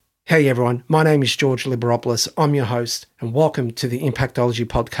Hey everyone, my name is George Liberopoulos. I'm your host, and welcome to the Impactology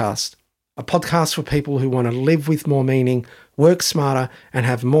Podcast, a podcast for people who want to live with more meaning, work smarter, and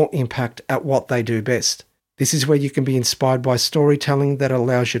have more impact at what they do best. This is where you can be inspired by storytelling that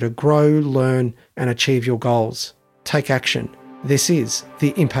allows you to grow, learn, and achieve your goals. Take action. This is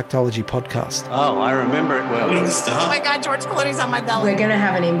the Impactology Podcast. Oh, I remember it well. Oh my God, George Clooney's on my belly. We're going to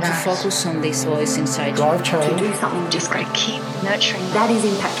have an impact. To focus on this voice inside Drive you. change. To do something just great. Keep nurturing. That is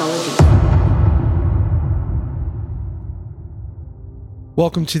impactology.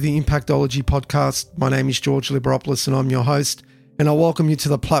 Welcome to the Impactology Podcast. My name is George Liberopoulos and I'm your host. And I welcome you to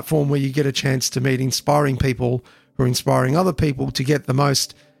the platform where you get a chance to meet inspiring people who are inspiring other people to get the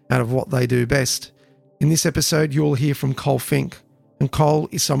most out of what they do best. In this episode, you'll hear from Col Fink. And Col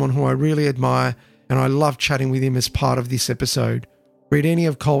is someone who I really admire, and I love chatting with him as part of this episode. Read any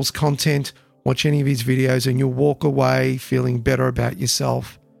of Col's content, watch any of his videos, and you'll walk away feeling better about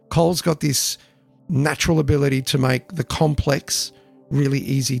yourself. Col's got this natural ability to make the complex really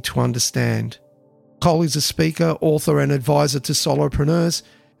easy to understand. Col is a speaker, author, and advisor to solopreneurs,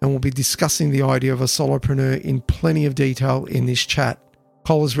 and we'll be discussing the idea of a solopreneur in plenty of detail in this chat.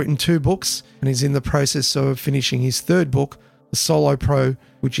 Col has written 2 books and is in the process of finishing his 3rd book, The Solo Pro,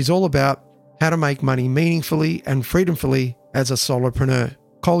 which is all about how to make money meaningfully and freedomfully as a solopreneur.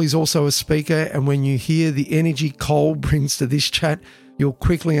 Col is also a speaker, and when you hear the energy Col brings to this chat, you'll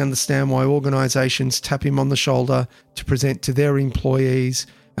quickly understand why organizations tap him on the shoulder to present to their employees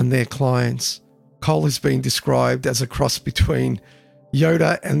and their clients. Col has been described as a cross between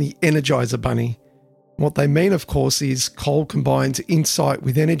Yoda and the Energizer Bunny. What they mean, of course, is Col combines insight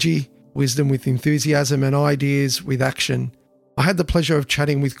with energy, wisdom with enthusiasm, and ideas with action. I had the pleasure of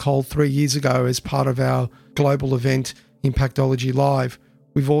chatting with Col 3 years ago as part of our global event, Impactology Live.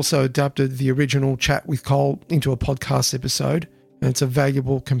 We've also adapted the original chat with Col into a podcast episode, and it's a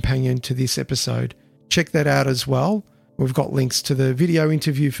valuable companion to this episode. Check that out as well. We've got links to the video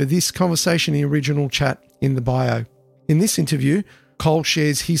interview for this conversation, the original chat, in the bio. In this interview, Col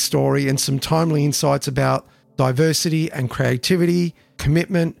shares his story and some timely insights about diversity and creativity,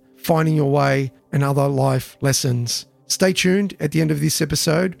 commitment, finding your way, and other life lessons. Stay tuned at the end of this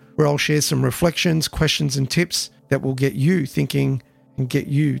episode where I'll share some reflections, questions, and tips that will get you thinking and get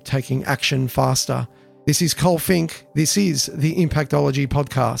you taking action faster. This is Col Fink. This is the Impactology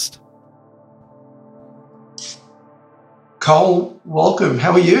Podcast. Col, welcome.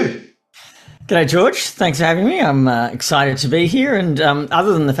 How are you? G'day, George. Thanks for having me. I'm excited to be here. And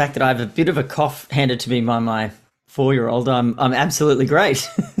other than the fact that I have a bit of a cough handed to me by my 4-year-old, I'm absolutely great.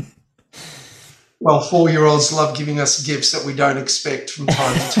 Well, 4-year-olds love giving us gifts that we don't expect from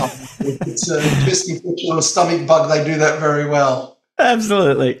time to time. It's a chest infection or a stomach bug. They do that very well.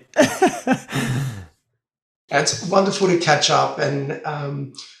 Absolutely. It's wonderful to catch up. And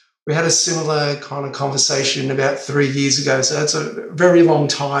we had a similar kind of conversation about 3 years ago. So that's a very long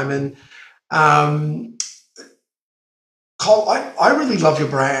time. And Col, I really love your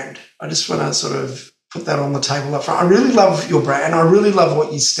brand. I just want to sort of put that on the table up front. I really love your brand. I really love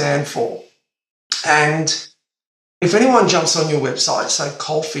what you stand for. And if anyone jumps on your website, say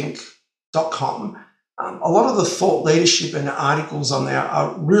colfink.com, a lot of the thought leadership and articles on there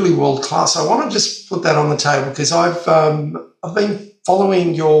are really world class. So I want to just put that on the table because I've been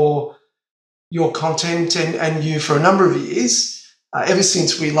following your content and you for a number of years, ever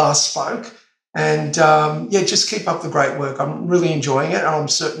since we last spoke. And just keep up the great work. I'm really enjoying it, and I'm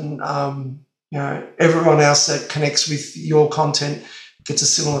certain everyone else that connects with your content gets a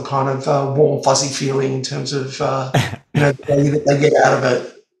similar kind of warm, fuzzy feeling in terms of the value that they get out of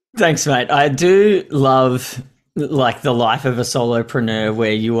it. Thanks, mate. I do love like the life of a solopreneur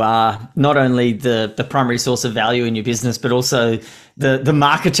where you are not only the primary source of value in your business, but also the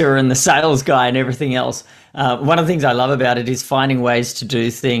marketer and the sales guy and everything else. One of the things I love about it is finding ways to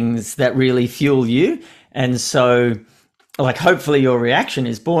do things that really fuel you. And so like hopefully your reaction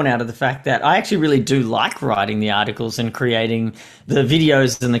is born out of the fact that I actually really do like writing the articles and creating the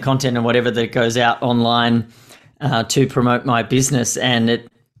videos and the content and whatever that goes out online to promote my business. And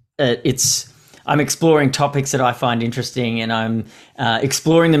I'm exploring topics that I find interesting, and I'm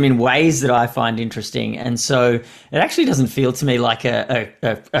exploring them in ways that I find interesting. And so it actually doesn't feel to me like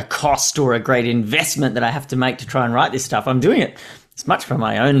a cost or a great investment that I have to make to try and write this stuff. I'm doing it as much for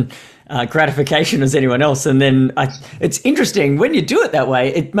my own gratification as anyone else. And then it's interesting when you do it that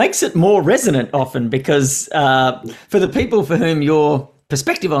way, it makes it more resonant often because for the people for whom your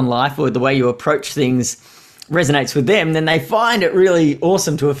perspective on life or the way you approach things resonates with them, then they find it really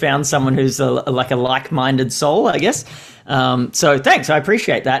awesome to have found someone who's a like-minded soul, I guess. So thanks, I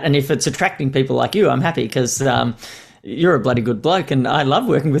appreciate that. And if it's attracting people like you, I'm happy because you're a bloody good bloke, and I love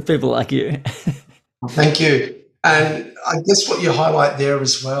working with people like you. Thank you. And I guess what you highlight there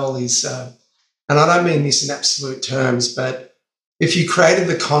as well is, and I don't mean this in absolute terms, but if you created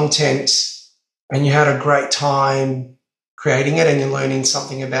the content and you had a great time creating it and you're learning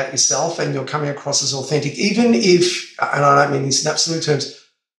something about yourself and you're coming across as authentic, even if, and I don't mean this in absolute terms,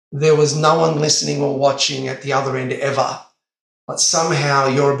 there was no one listening or watching at the other end ever, but somehow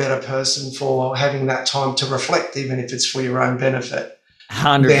you're a better person for having that time to reflect, even if it's for your own benefit.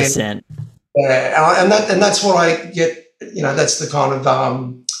 100%. Yeah, and that's what I get. That's the kind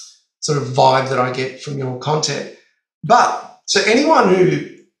of sort of vibe that I get from your content. But so anyone who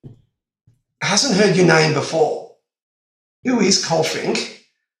hasn't heard your name before, who is Col Fink?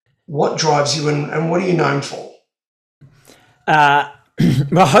 What drives you, and what are you known for?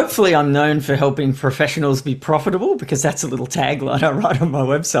 Well, hopefully I'm known for helping professionals be profitable, because that's a little tagline I write on my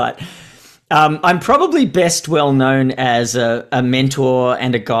website. I'm probably best well known as a mentor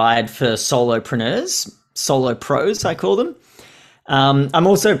and a guide for solopreneurs, solo pros, I call them. I'm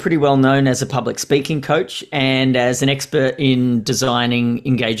also pretty well known as a public speaking coach and as an expert in designing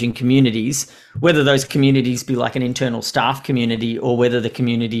engaging communities, whether those communities be like an internal staff community or whether the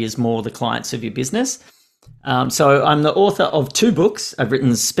community is more the clients of your business. So I'm the author of 2 books. I've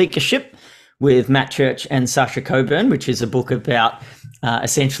written Speakership with Matt Church and Sasha Coburn, which is a book about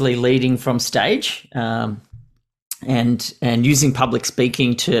essentially leading from stage and using public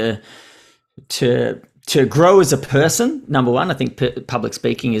speaking to grow as a person. Number one, I think public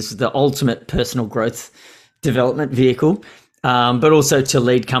speaking is the ultimate personal growth development vehicle, but also to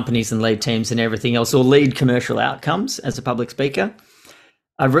lead companies and lead teams and everything else, or lead commercial outcomes as a public speaker.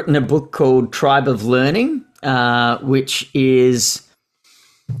 I've written a book called Tribe of Learning, which is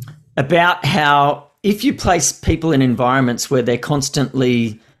about how if you place people in environments where they're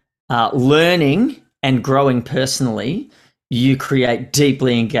constantly learning and growing personally, you create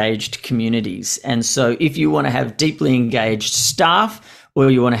deeply engaged communities. And so if you want to have deeply engaged staff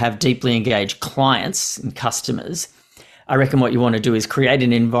or you want to have deeply engaged clients and customers, I reckon what you want to do is create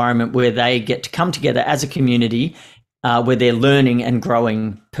an environment where they get to come together as a community, where they're learning and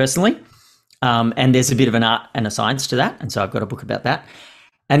growing personally. And there's a bit of an art and a science to that. And so I've got a book about that.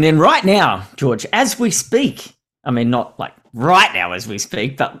 And then right now, George, as we speak, I mean, not like right now as we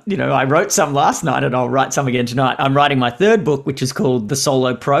speak, but, I wrote some last night and I'll write some again tonight. I'm writing my 3rd book, which is called The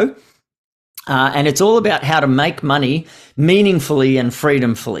Solo Pro. And it's all about how to make money meaningfully and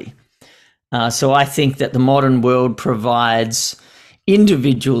freedomfully. So I think that the modern world provides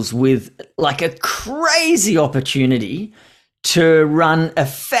individuals with like a crazy opportunity to run a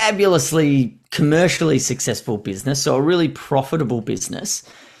fabulously commercially successful business, so a really profitable business,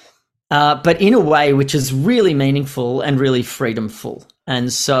 but in a way which is really meaningful and really freedomful.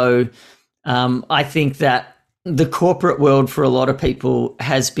 And so I think that the corporate world for a lot of people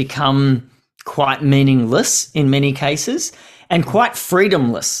has become quite meaningless in many cases and quite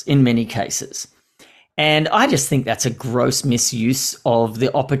freedomless in many cases. And I just think that's a gross misuse of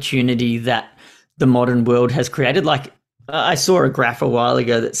the opportunity that the modern world has created. Like I saw a graph a while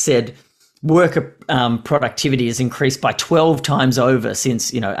ago that said worker productivity has increased by 12 times over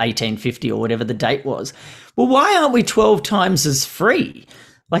since, 1850 or whatever the date was. Well, why aren't we 12 times as free?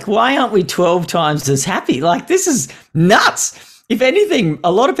 Like, why aren't we 12 times as happy? Like, this is nuts. If anything,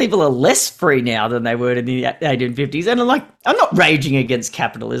 a lot of people are less free now than they were in the 1850s. And I'm not raging against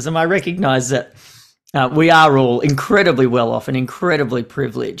capitalism. I recognize that we are all incredibly well off and incredibly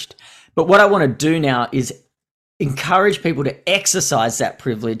privileged. But what I want to do now is encourage people to exercise that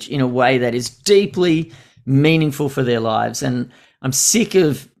privilege in a way that is deeply meaningful for their lives. And I'm sick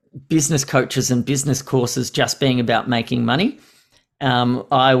of business coaches and business courses just being about making money.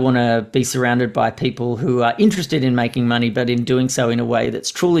 I want to be surrounded by people who are interested in making money, but in doing so in a way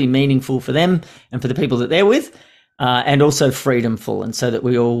that's truly meaningful for them and for the people that they're with, and also freedomful. And so that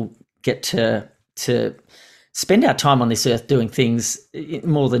we all get to spend our time on this earth doing things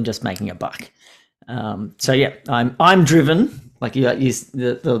more than just making a buck. So yeah, I'm driven. Like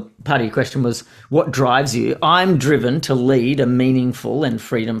the part of your question was, what drives you? I'm driven to lead a meaningful and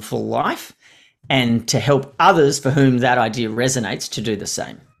freedomful life, and to help others for whom that idea resonates to do the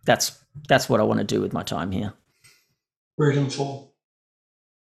same. That's what I want to do with my time here. Freedomful.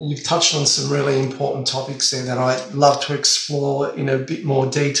 You've touched on some really important topics there that I'd love to explore in a bit more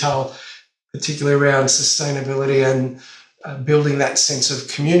detail, particularly around sustainability and building that sense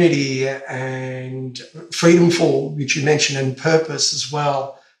of community and freedomful, which you mentioned, and purpose as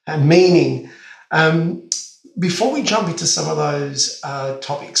well, and meaning. Before we jump into some of those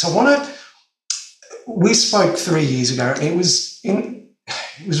topics, we spoke 3 years ago, and it was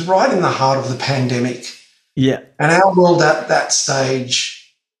right in the heart of the pandemic. Yeah. And our world at that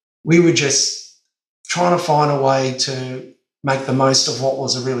stage, we were just trying to find a way to make the most of what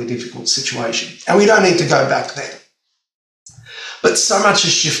was a really difficult situation. And we don't need to go back there. But so much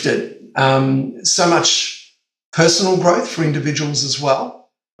has shifted, so much personal growth for individuals as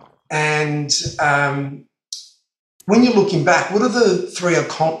well. And when you're looking back, what are the 3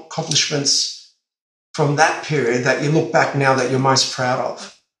 accomplishments from that period that you look back now that you're most proud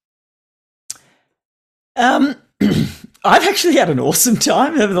of? I've actually had an awesome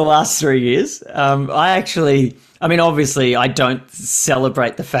time over the last 3 years. Obviously, I don't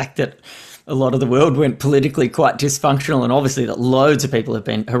celebrate the fact that a lot of the world went politically quite dysfunctional, and obviously that loads of people have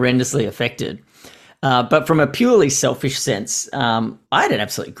been horrendously affected. But from a purely selfish sense, I had an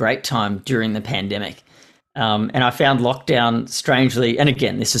absolutely great time during the pandemic. And I found lockdown strangely, and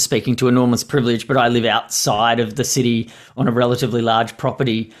again, this is speaking to enormous privilege, but I live outside of the city on a relatively large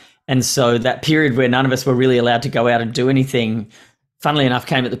property. And so that period where none of us were really allowed to go out and do anything, funnily enough,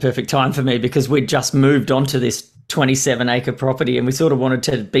 came at the perfect time for me, because we'd just moved onto this 27-acre property and we sort of wanted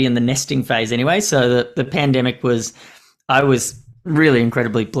to be in the nesting phase anyway. So the pandemic I was really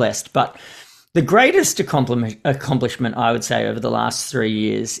incredibly blessed. But the greatest accomplishment I would say over the last 3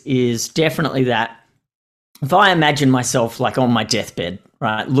 years is definitely that if I imagine myself like on my deathbed,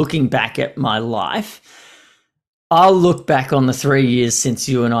 right, looking back at my life, I'll look back on the 3 years since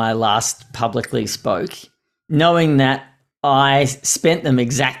you and I last publicly spoke, knowing that I spent them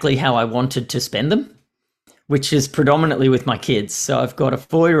exactly how I wanted to spend them, which is predominantly with my kids. So I've got a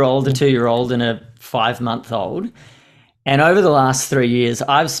 4-year-old, a 2-year-old, and a 5-month-old. And over the last 3 years,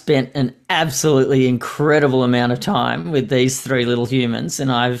 I've spent an absolutely incredible amount of time with these 3 little humans,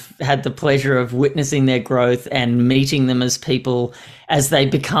 and I've had the pleasure of witnessing their growth and meeting them as people as they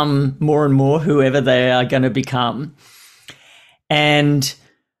become more and more whoever they are going to become. And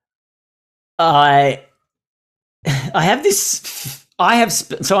so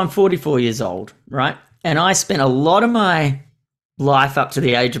I'm 44 years old, right? And I spent a lot of my life up to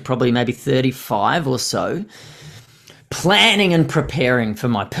the age of probably maybe 35 or so planning and preparing for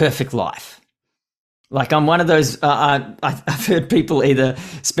my perfect life. Like I'm one of those, I've heard people either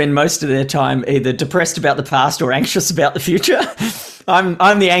spend most of their time either depressed about the past or anxious about the future.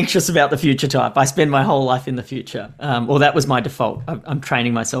 I'm the anxious about the future type. I spend my whole life in the future, or that was my default. I'm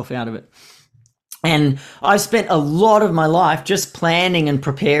training myself out of it. And I've spent a lot of my life just planning and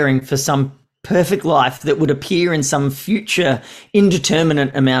preparing for some perfect life that would appear in some future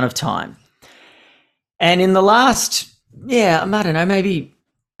indeterminate amount of time. And in the last, I don't know, maybe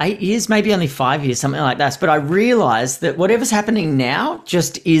 8 years, maybe only 5 years, something like that. But I realized that whatever's happening now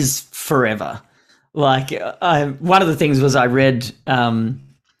just is forever. Like one of the things was I read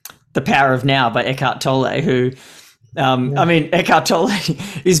The Power of Now by Eckhart Tolle, who, Eckhart Tolle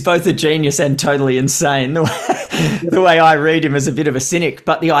is both a genius and totally insane. The way I read him is a bit of a cynic,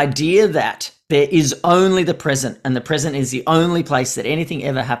 but the idea that there is only the present and the present is the only place that anything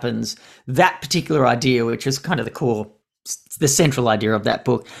ever happens, that particular idea, which is kind of the central idea of that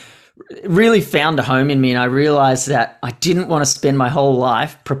book, really found a home in me. And I realized that I didn't want to spend my whole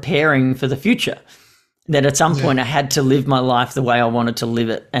life preparing for the future, that at some point I had to live my life the way I wanted to live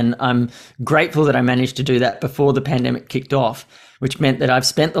it. And I'm grateful that I managed to do that before the pandemic kicked off, which meant that I've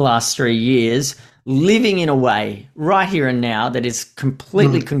spent the last 3 years living in a way right here and now that is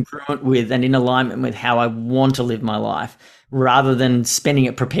completely congruent with and in alignment with how I want to live my life, rather than spending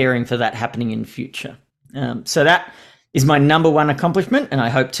it preparing for that happening in future. So that is my number one accomplishment, and I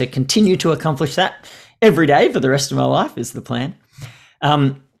hope to continue to accomplish that every day for the rest of my life is the plan.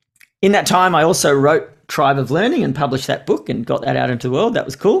 In that time, I also wrote Tribe of Learning and published that book and got that out into the world. That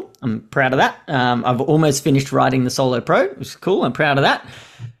was cool. I'm proud of that. I've almost finished writing the Solo Pro, which is cool. I'm proud of that.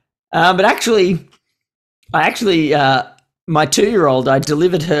 But actually, my 2-year-old, I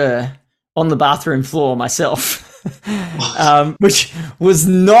delivered her on the bathroom floor myself, which was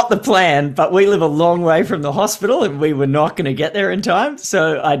not the plan, but we live a long way from the hospital and we were not going to get there in time.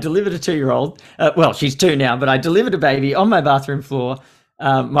 So I delivered a 2-year-old. Well, she's 2 now, but I delivered a baby on my bathroom floor.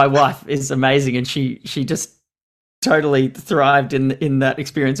 My wife is amazing, and she just totally thrived in that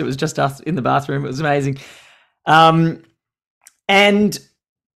experience. It was just us in the bathroom. It was amazing. And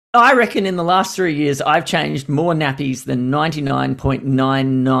I reckon in the last 3 years, I've changed more nappies than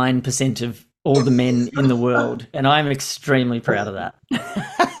 99.99% of all the men in the world. And I'm extremely proud of that.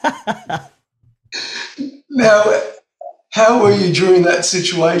 Now, how were you during that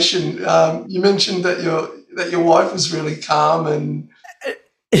situation? You mentioned that your wife was really calm and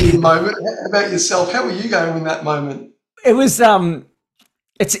in the moment. How about yourself? How were you going in that moment? It was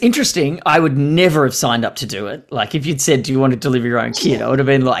It's interesting. I would never have signed up to do it. Like, if you'd said, do you want to deliver your own kid? I would have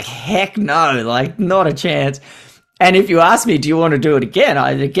been like, heck no, like, not a chance. And if you ask me, do you want to do it again?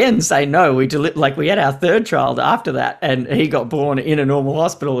 I'd again say no. We had our third child after that, and he got born in a normal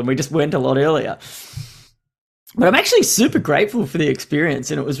hospital, and we just went a lot earlier. But I'm actually super grateful for the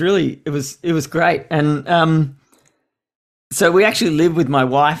experience, and it was great. And so we actually live with my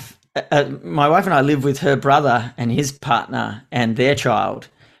wife. My wife and I live with her brother and his partner and their child.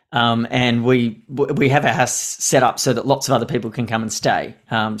 And we have our house set up so that lots of other people can come and stay.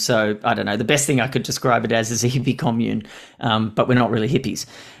 So I don't know, the best thing I could describe it as is a hippie commune, but we're not really hippies.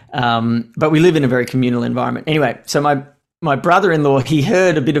 But we live in a very communal environment. Anyway, so my brother-in-law, he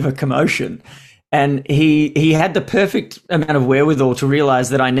heard a bit of a commotion, and he had the perfect amount of wherewithal to realize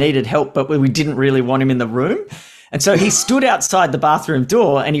that I needed help, but we didn't really want him in the room. And so he stood outside the bathroom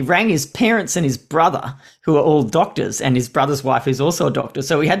door and he rang his parents and his brother, who are all doctors, and his brother's wife is also a doctor.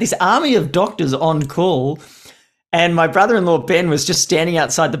 So we had this army of doctors on call, and my brother-in-law, Ben, was just standing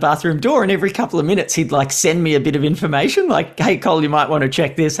outside the bathroom door, and every couple of minutes he'd like send me a bit of information like, hey, Col, you might want to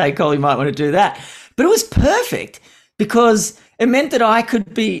check this. Hey, Col, you might want to do that. But it was perfect because it meant that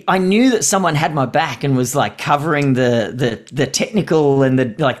I knew that someone had my back and was like covering the technical and the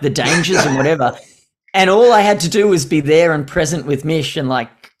dangers and whatever. And all I had to do was be there and present with Mish and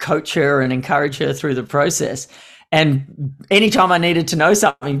like coach her and encourage her through the process. And anytime I needed to know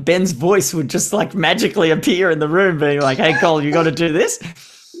something, Ben's voice would just like magically appear in the room being like, hey, Col, you got to do this.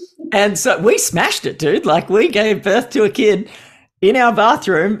 And so we smashed it, dude. Like, we gave birth to a kid in our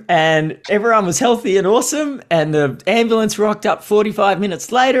bathroom, and everyone was healthy and awesome. And the ambulance rocked up 45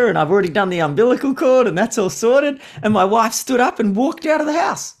 minutes later, and I've already done the umbilical cord, and that's all sorted. And my wife stood up and walked out of the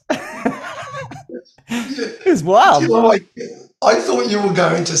house. It was wild. You know, I thought you were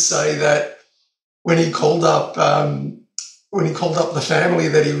going to say that when he called up the family,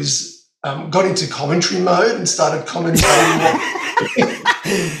 that he was got into commentary mode and started commentating.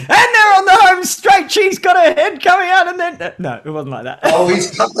 And they're on the home straight. She's got her head coming out, and then no, it wasn't like that. Oh,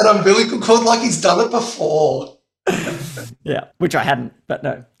 he's cut that umbilical cord like he's done it before. Yeah, which I hadn't, but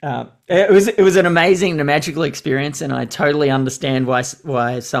no. It was an amazing and a magical experience, and I totally understand why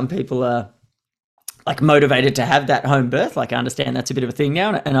some people are like motivated to have that home birth. Like, I understand that's a bit of a thing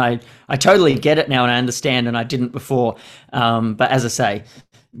now, and I totally get it now, and I understand, and I didn't before. But as I say,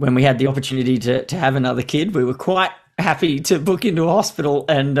 when we had the opportunity to have another kid, we were quite happy to book into a hospital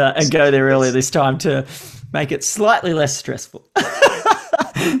and go there earlier this time to make it slightly less stressful.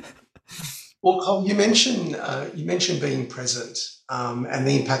 Well, Col, you mentioned being present and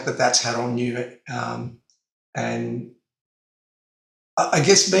the impact that that's had on you, and I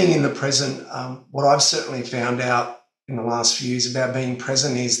guess being in the present. What I've certainly found out in the last few years about being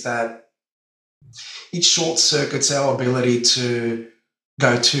present is that it short circuits our ability to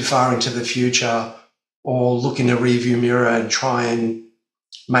go too far into the future or look in a rearview mirror and try and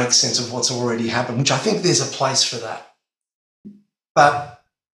make sense of what's already happened, which I think there's a place for that. But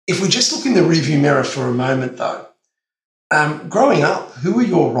if we just look in the rearview mirror for a moment, though, growing up, who were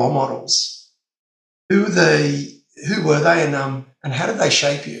your role models? Who were they, and how did they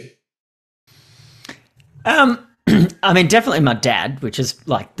shape you? I mean, definitely my dad, which is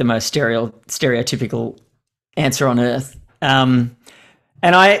like the most stereotypical answer on earth. And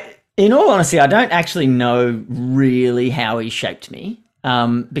in all honesty, I don't actually know really how he shaped me,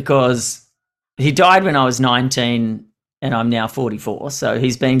 because he died when I was 19 and I'm now 44. So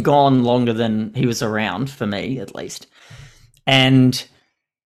he's been gone longer than he was around, for me at least. And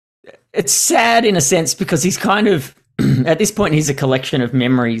it's sad in a sense because he's kind of, at this point, he's a collection of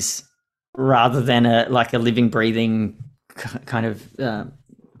memories rather than a living, breathing kind of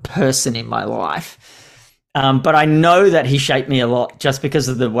person in my life. But I know that he shaped me a lot just because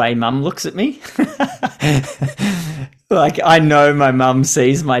of the way Mum looks at me. Like, I know my mum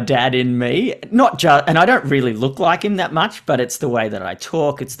sees my dad in me, and I don't really look like him that much, but it's the way that I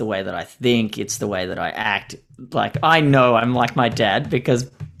talk, it's the way that I think, it's the way that I act. Like, I know I'm like my dad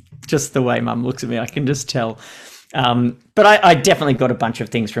because just the way Mum looks at me, I can just tell. But I definitely got a bunch of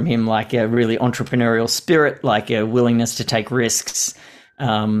things from him, like a really entrepreneurial spirit, like a willingness to take risks.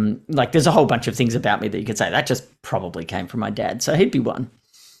 Like, there's a whole bunch of things about me that you could say that just probably came from my dad. So he'd be one.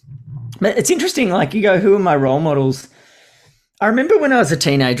 But it's interesting, like, you go, who are my role models? I remember when I was a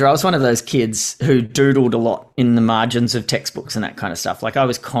teenager, I was one of those kids who doodled a lot in the margins of textbooks and that kind of stuff. Like, I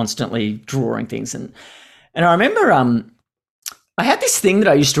was constantly drawing things. And I remember I had this thing that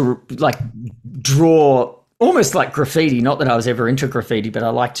I used to, like, draw almost like graffiti. Not that I was ever into graffiti, but I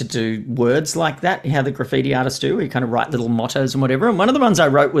like to do words like that, how the graffiti artists do, where you kind of write little mottos and whatever. And one of the ones I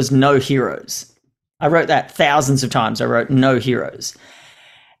wrote was "No Heroes." I wrote that thousands of times. I wrote "No Heroes."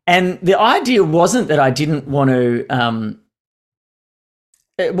 And the idea wasn't that I didn't want to,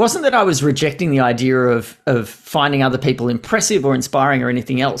 it wasn't that I was rejecting the idea of finding other people impressive or inspiring or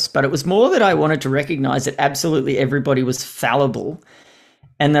anything else, but it was more that I wanted to recognize that absolutely everybody was fallible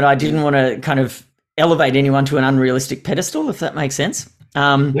and that I didn't want to kind of elevate anyone to an unrealistic pedestal, if that makes sense.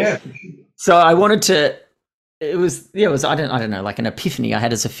 Yeah. So I wanted to, it was, I don't know, like an epiphany I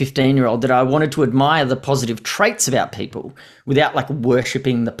had as a 15-year-old that I wanted to admire the positive traits about people without like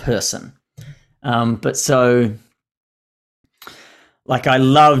worshipping the person. But so, like, I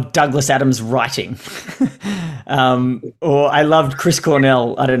loved Douglas Adams' writing, or I loved Chris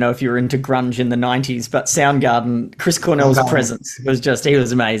Cornell. I don't know if you were into grunge in the 90s, but Soundgarden, Chris Cornell's presence was just, he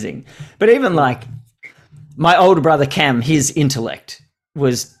was amazing. But even like my older brother Cam, his intellect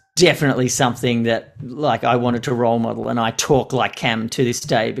was definitely something that like I wanted to role model, and I talk like Cam to this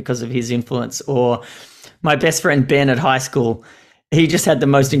day because of his influence. Or my best friend Ben at high school, he just had the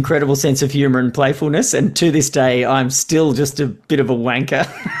most incredible sense of humor and playfulness, and to this day I'm still just a bit of a wanker.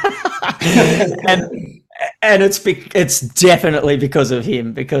 and it's definitely because of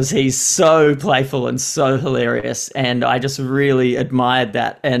him, because he's so playful and so hilarious, and I just really admired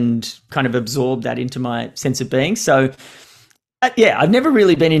that and kind of absorbed that into my sense of being. So I've never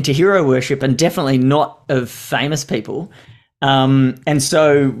really been into hero worship, and definitely not of famous people. And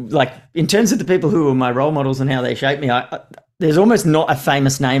so, like, in terms of the people who were my role models and how they shaped me, there's almost not a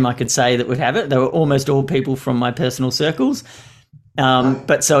famous name I could say that would have it. They were almost all people from my personal circles.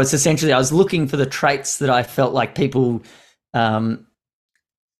 But so it's essentially, I was looking for the traits that I felt like people, that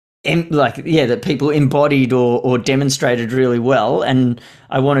people embodied or demonstrated really well. And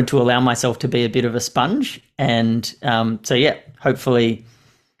I wanted to allow myself to be a bit of a sponge. And hopefully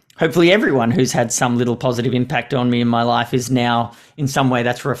everyone who's had some little positive impact on me in my life is now in some way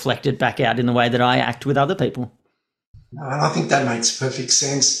that's reflected back out in the way that I act with other people. And I think that makes perfect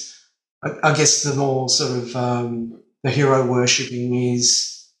sense. I guess the more sort of the hero worshipping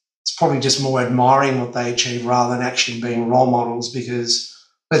is, it's probably just more admiring what they achieve rather than actually being role models, because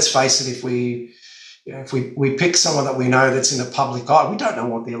let's face it, if we pick someone that we know that's in the public eye, we don't know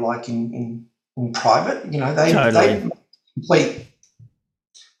what they're like in private. They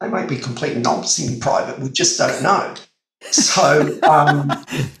might be complete knobs in private. We just don't know. So,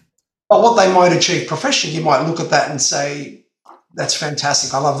 but what they might achieve professionally, you might look at that and say, that's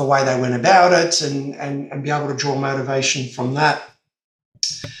fantastic. I love the way they went about it, and be able to draw motivation from that.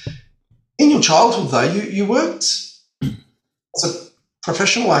 In your childhood, though, you worked as a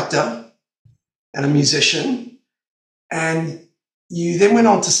professional actor and a musician, and you then went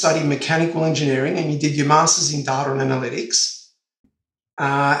on to study mechanical engineering, and you did your master's in data and analytics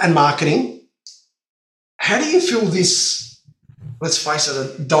and marketing. How do you feel this, let's face it,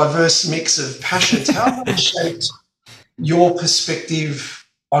 a diverse mix of passions, how have they shaped your perspective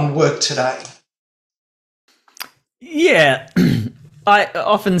on work today? Yeah, I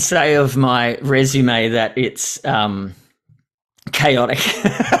often say of my resume that it's chaotic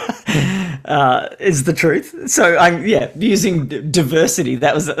is the truth. So I'm using diversity.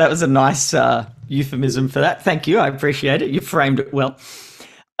 That was a nice euphemism for that. Thank you. I appreciate it. You framed it well.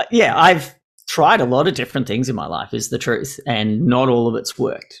 I've tried a lot of different things in my life, is the truth, and not all of it's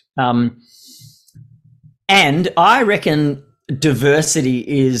worked. And I reckon diversity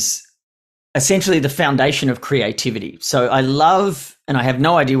is essentially the foundation of creativity. So I love, and I have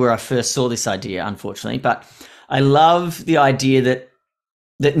no idea where I first saw this idea, unfortunately, but I love the idea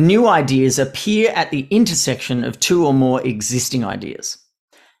that new ideas appear at the intersection of two or more existing ideas.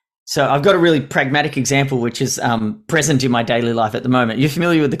 So I've got a really pragmatic example, which is present in my daily life at the moment. You're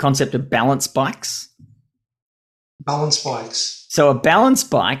familiar with the concept of balance bikes? Balance bikes. So a balance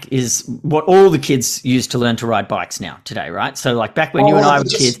bike is what all the kids use to learn to ride bikes now today, right? So like back when you and I were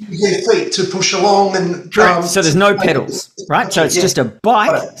kids. Your feet to push along and... Correct. So there's no pedals, right? So it's just a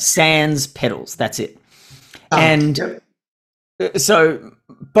bike, sans pedals. That's it. So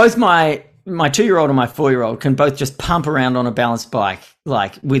both my 2-year-old and my 4-year-old can both just pump around on a balance bike,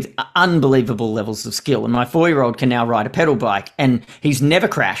 like with unbelievable levels of skill. And my 4-year-old can now ride a pedal bike, and he's never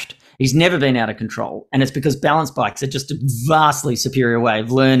crashed. He's never been out of control. And it's because balance bikes are just a vastly superior way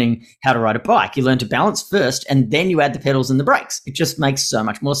of learning how to ride a bike. You learn to balance first, and then you add the pedals and the brakes. It just makes so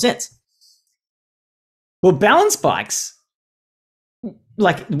much more sense. Well, balance bikes,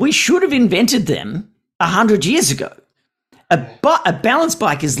 like, we should have invented them 100 years ago. A balance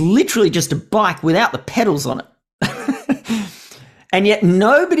bike is literally just a bike without the pedals on it. And yet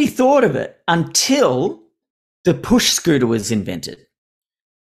nobody thought of it until the push scooter was invented.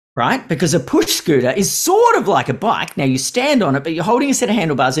 Right? Because a push scooter is sort of like a bike. Now you stand on it, but you're holding a set of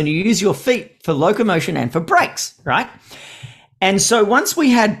handlebars and you use your feet for locomotion and for brakes, right? And so once we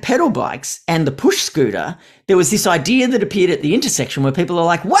had pedal bikes and the push scooter, there was this idea that appeared at the intersection where people are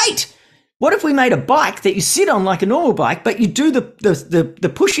like, wait, what if we made a bike that you sit on like a normal bike, but you do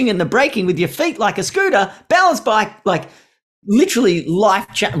the pushing and the braking with your feet like a scooter, balance bike, like literally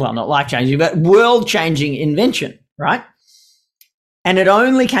not life-changing, but world-changing invention, right? And it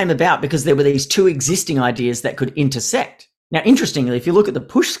only came about because there were these two existing ideas that could intersect. Now, interestingly, if you look at the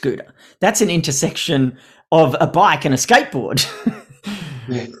push scooter, that's an intersection of a bike and a skateboard,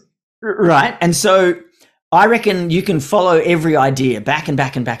 Yeah. right? And so I reckon you can follow every idea back and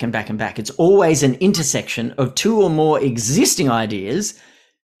back and back and back and back. It's always an intersection of two or more existing ideas,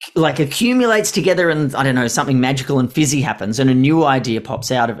 like accumulates together, and I don't know, something magical and fizzy happens and a new idea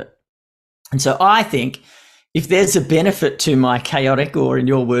pops out of it. And so I think if there's a benefit to my chaotic, or in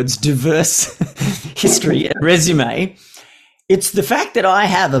your words, diverse history and resume, it's the fact that I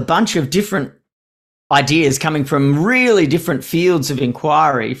have a bunch of different ideas coming from really different fields of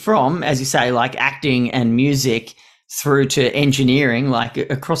inquiry, from, as you say, like acting and music through to engineering, like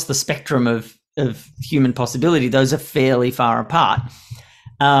across the spectrum of human possibility. Those are fairly far apart.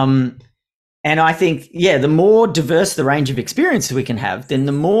 And I think, the more diverse the range of experiences we can have, then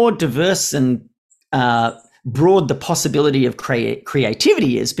the more diverse and broad the possibility of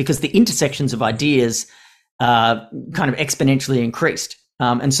creativity is, because the intersections of ideas kind of exponentially increased.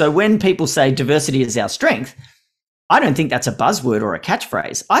 And so when people say diversity is our strength, I don't think that's a buzzword or a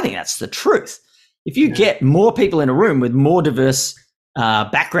catchphrase. I think that's the truth. If you get more people in a room with more diverse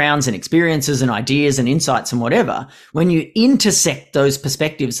backgrounds and experiences and ideas and insights and whatever, when you intersect those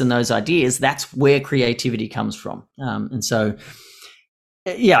perspectives and those ideas, that's where creativity comes from. And so,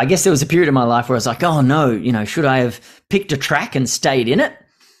 I guess there was a period in my life where I was like, oh no, should I have picked a track and stayed in it?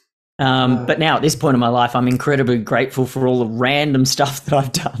 But now at this point in my life, I'm incredibly grateful for all the random stuff that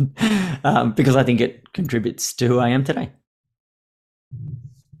I've done, because I think it contributes to who I am today.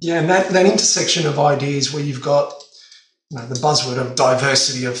 Yeah, and that intersection of ideas where you've got the buzzword of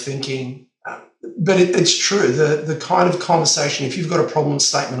diversity of thinking, but it's true. The kind of conversation, if you've got a problem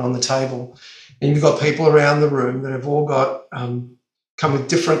statement on the table and you've got people around the room that have all got come with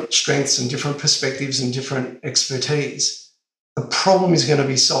different strengths and different perspectives and different expertise, the problem is going to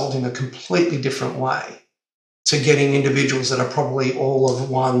be solved in a completely different way to getting individuals that are probably all of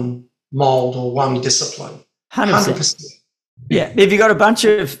one mold or one discipline. 100%. Yeah, if you've got a bunch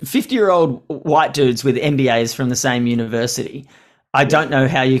of 50-year-old white dudes with MBAs from the same university, I don't know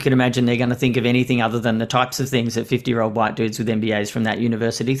how you could imagine they're going to think of anything other than the types of things that 50-year-old white dudes with MBAs from that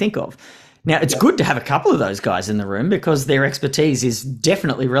university think of. Now, it's good to have a couple of those guys in the room because their expertise is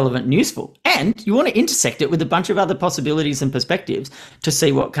definitely relevant and useful. And you want to intersect it with a bunch of other possibilities and perspectives to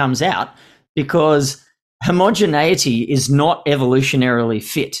see what comes out, because homogeneity is not evolutionarily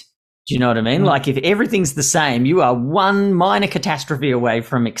fit. Do you know what I mean? Like if everything's the same, you are one minor catastrophe away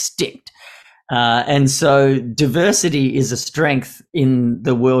from extinct. And so diversity is a strength in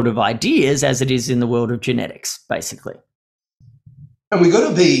the world of ideas as it is in the world of genetics, basically. And we got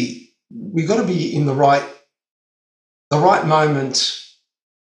to be in the right moment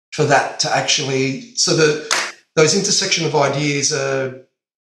for that to actually, so those intersection of ideas are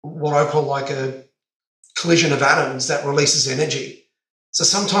what I call like a collision of atoms that releases energy. So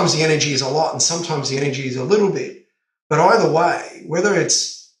sometimes the energy is a lot and sometimes the energy is a little bit, but either way, whether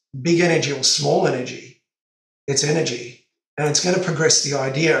it's big energy or small energy, it's energy and it's going to progress the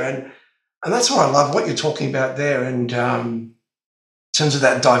idea. And that's what I love, what you're talking about there. And in terms of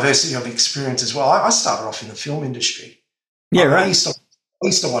that diversity of experience as well, I started off in the film industry. Yeah, right. I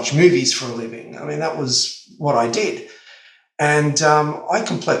used to watch movies for a living. I mean, that was what I did. And I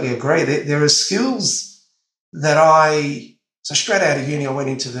completely agree. There are skills that so straight out of uni, I went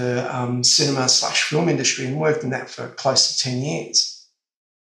into the cinema/film industry and worked in that for close to 10 years.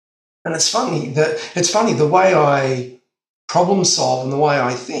 And it's funny the way I problem solve and the way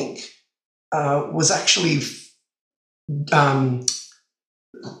I think was actually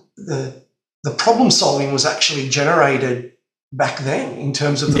the problem solving was actually generated back then in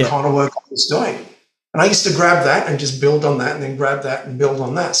terms of the kind of work I was doing. And I used to grab that and just build on that and then grab that and build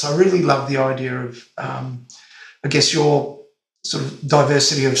on that. So I really love the idea of, I guess, your sort of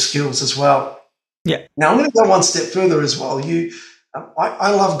diversity of skills as well. Yeah. Now I'm going to go one step further as well.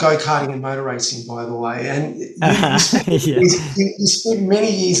 I love go-karting and motor racing, by the way. And you spent many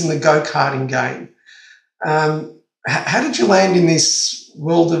years in the go-karting game. How did you land in this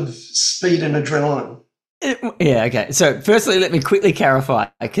world of speed and adrenaline? Okay. So firstly, let me quickly clarify,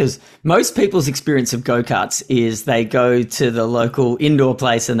 because most people's experience of go-karts is they go to the local indoor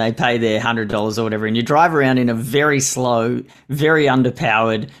place and they pay their $100 or whatever, and you drive around in a very slow, very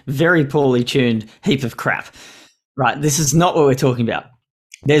underpowered, very poorly tuned heap of crap. right, this is not what we're talking about.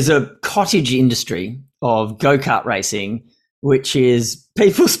 There's a cottage industry of go-kart racing, which is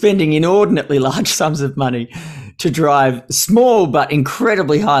people spending inordinately large sums of money to drive small but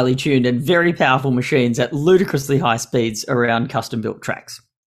incredibly highly tuned and very powerful machines at ludicrously high speeds around custom-built tracks,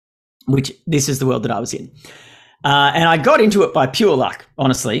 which this is the world that I was in. And I got into it by pure luck,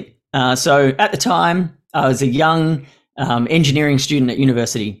 honestly. So at the time, I was a young engineering student at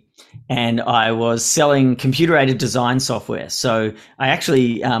university, and I was selling computer-aided design software. So I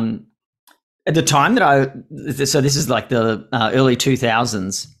actually, at the time so this is like the early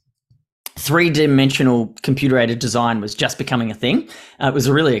 2000s, three-dimensional computer-aided design was just becoming a thing. It was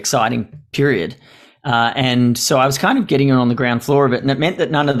a really exciting period. And so I was kind of getting on the ground floor of it, and it meant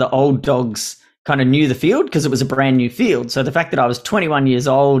that none of the old dogs kind of knew the field because it was a brand new field. So the fact that I was 21 years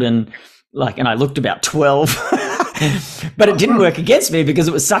old and I looked about 12, but it didn't work against me because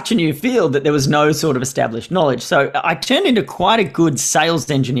it was such a new field that there was no sort of established knowledge. So I turned into quite a good sales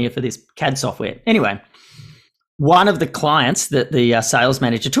engineer for this CAD software. Anyway, one of the clients that the sales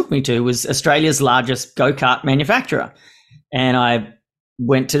manager took me to was Australia's largest go-kart manufacturer. And I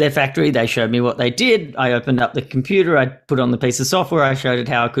went to their factory. They showed me what they did. I opened up the computer. I put on the piece of software. I showed it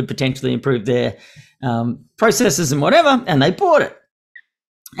how I could potentially improve their processes and whatever, and they bought it.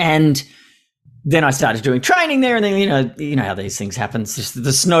 And then I started doing training there, and then you know how these things happen. It's just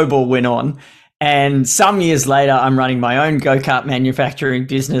the snowball went on. And some years later, I'm running my own go-kart manufacturing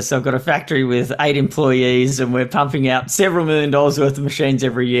business. I've got a factory with 8 employees, and we're pumping out several $1 million worth of machines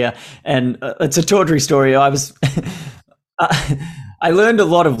every year. And it's a tawdry story. I learned a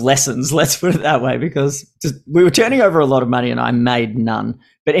lot of lessons, let's put it that way, because we were turning over a lot of money and I made none.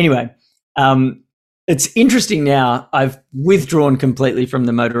 But anyway, it's interesting now. I've withdrawn completely from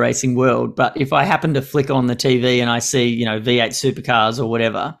the motor racing world, but if I happen to flick on the TV and I see, V8 supercars or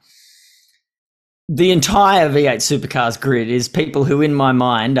whatever, the entire V8 supercars grid is people who in my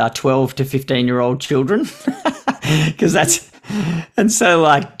mind are 12 to 15-year-old children, because and so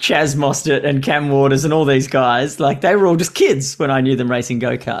like Chaz Mostert and Cam Waters and all these guys, like they were all just kids when I knew them racing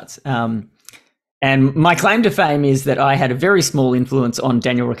go-karts. And my claim to fame is that I had a very small influence on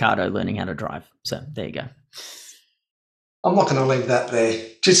Daniel Ricciardo learning how to drive. So there you go. I'm not going to leave that there.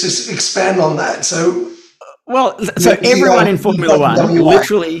 Just expand on that. So everyone in Formula One,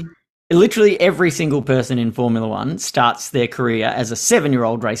 literally every single person in Formula One starts their career as a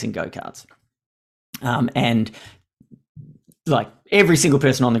 7-year-old racing go-karts. And like every single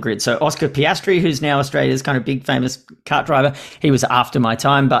person on the grid. So Oscar Piastri, who's now Australia's kind of big famous kart driver, he was after my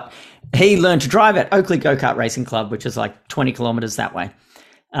time, but he learned to drive at Oakley Go-Kart Racing Club, which is like 20 kilometres that way.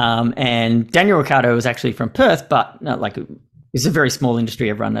 And Daniel Ricciardo was actually from Perth, but it's a very small industry.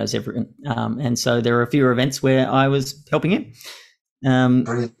 Everyone knows everyone. And so there are a few events where I was helping him.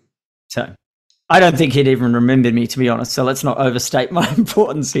 Brilliant. So I don't think he'd even remember me, to be honest. So let's not overstate my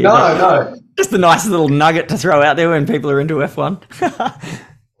importance here. No. Just a nice little nugget to throw out there when people are into F1.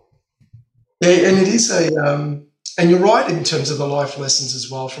 Yeah, and it is and you're right in terms of the life lessons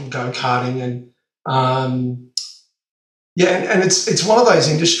as well from go-karting. And and it's one of those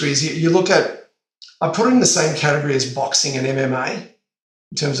industries you look at, I put it in the same category as boxing and MMA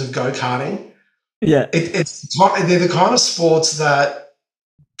in terms of go-karting. Yeah. They're the kind of sports that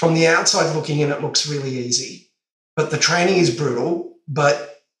from the outside looking in, it looks really easy, but the training is brutal.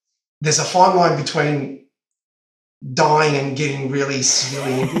 But there's a fine line between dying and getting really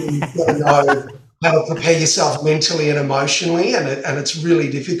severely injured. You've got to know how to prepare yourself mentally and emotionally, and it's really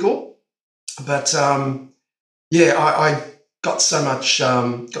difficult. But I got so much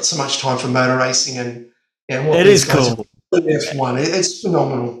time for motor racing, and what it is cool. F1, it's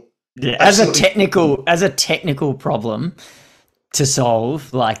phenomenal. Yeah, as a technical problem to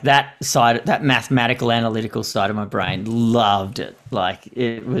solve, like that mathematical analytical side of my brain, loved it. Like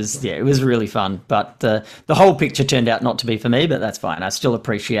it was really fun. But the whole picture turned out not to be for me, but that's fine. I still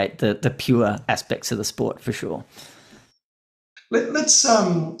appreciate the pure aspects of the sport for sure. Let's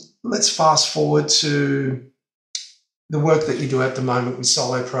fast forward to the work that you do at the moment with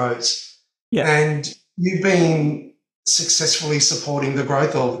Solo Pros. Yeah. And you've been successfully supporting the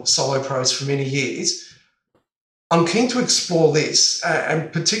growth of Solo Pros for many years. I'm keen to explore this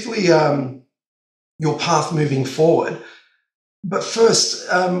and particularly your path moving forward. But first,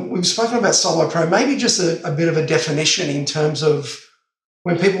 we've spoken about Solo Pro, maybe just a bit of a definition in terms of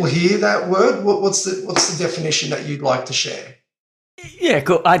when people hear that word, what's the definition that you'd like to share? Yeah,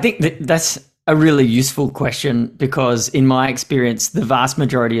 cool. I think that's a really useful question because in my experience, the vast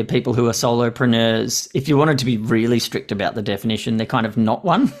majority of people who are solopreneurs, if you wanted to be really strict about the definition, they're kind of not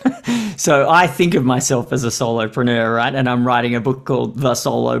one. So I think of myself as a solopreneur, right? And I'm writing a book called The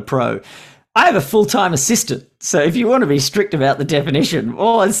Solo Pro. I have a full-time assistant. So if you want to be strict about the definition,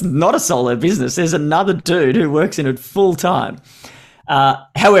 well, it's not a solo business. There's another dude who works in it full-time.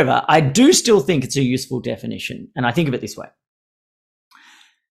 However, I do still think it's a useful definition. And I think of it this way.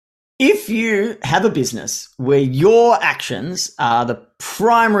 If you have a business where your actions are the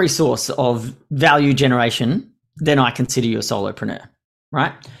primary source of value generation, then I consider you a solopreneur,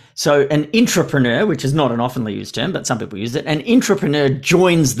 right? So an intrapreneur, which is not an oftenly used term, but some people use it, an intrapreneur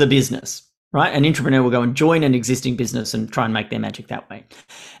joins the business, right? An intrapreneur will go and join an existing business and try and make their magic that way.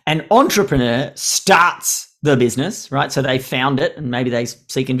 An entrepreneur starts the business, right? So they found it and maybe they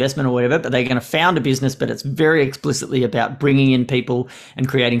seek investment or whatever, but they're going to found a business, but it's very explicitly about bringing in people and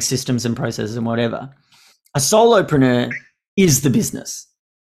creating systems and processes and whatever. A solopreneur is the business.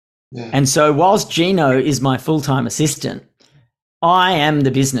 Yeah. And so whilst Gino is my full-time assistant, I am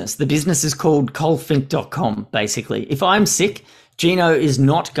the business. The business is called colfink.com, basically. If I'm sick, Gino is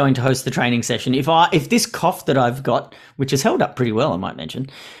not going to host the training session. If this cough that I've got, which has held up pretty well, I might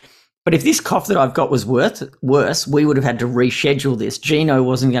mention, but if this cough that I've got was worse, we would have had to reschedule this. Gino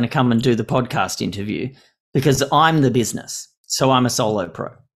wasn't going to come and do the podcast interview because I'm the business. So I'm a solo pro.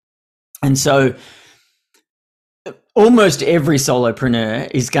 And so almost every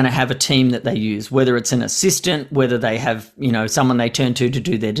solopreneur is going to have a team that they use, whether it's an assistant, whether they have, someone they turn to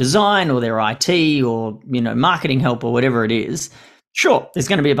do their design or their IT or, marketing help or whatever it is. Sure, there's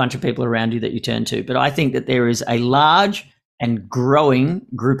going to be a bunch of people around you that you turn to, but I think that there is a large and growing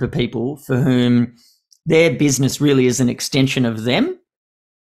group of people for whom their business really is an extension of them.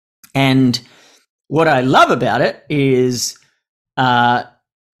 And what I love about it is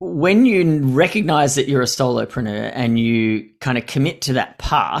when you recognize that you're a solopreneur and you kind of commit to that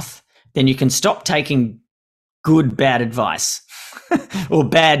path, then you can stop taking good, bad advice or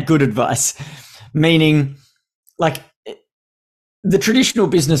bad, good advice. Meaning, like, the traditional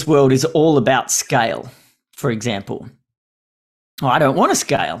business world is all about scale, for example. I don't want to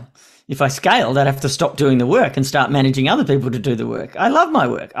scale. If I scaled, I'd have to stop doing the work and start managing other people to do the work. I love my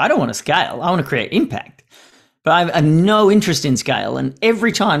work. I don't want to scale. I want to create impact. But I have no interest in scale. And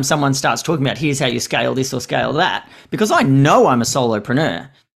every time someone starts talking about here's how you scale this or scale that, because I know I'm a solopreneur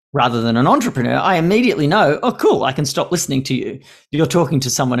rather than an entrepreneur, I immediately know, oh, cool, I can stop listening to you. You're talking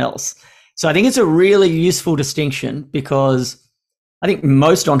to someone else. So I think it's a really useful distinction because I think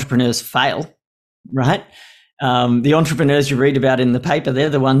most entrepreneurs fail, right? The entrepreneurs you read about in the paper, they're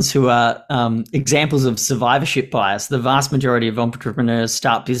the ones who are examples of survivorship bias. The vast majority of entrepreneurs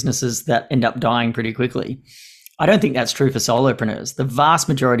start businesses that end up dying pretty quickly. I don't think that's true for solopreneurs. The vast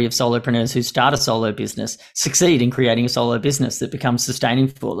majority of solopreneurs who start a solo business succeed in creating a solo business that becomes sustaining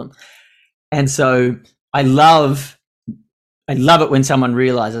for them. And so I love it when someone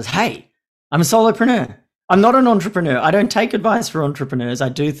realizes, hey, I'm a solopreneur. I'm not an entrepreneur. I don't take advice for entrepreneurs. I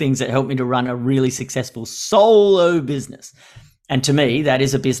do things that help me to run a really successful solo business. And to me, that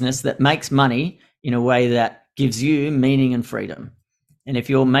is a business that makes money in a way that gives you meaning and freedom. And if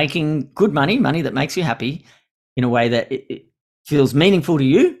you're making good money that makes you happy in a way that it feels meaningful to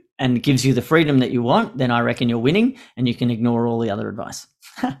you and gives you the freedom that you want, then I reckon you're winning and you can ignore all the other advice.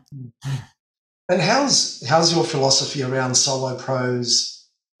 And how's your philosophy around solo pros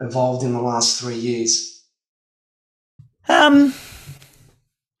evolved in the last 3 years? I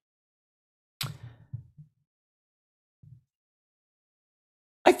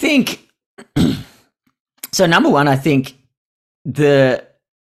think so. Number one, I think a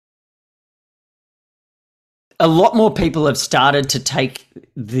lot more people have started to take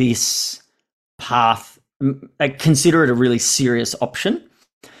this path, consider it a really serious option.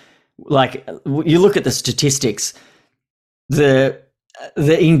 Like, you look at the statistics, the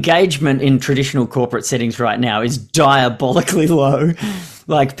engagement in traditional corporate settings right now is diabolically low.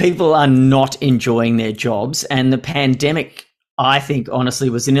 Like, people are not enjoying their jobs, and the pandemic, I think,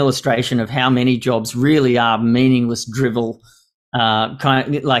 honestly, was an illustration of how many jobs really are meaningless drivel.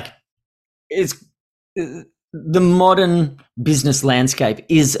 Kind of like, it's the modern business landscape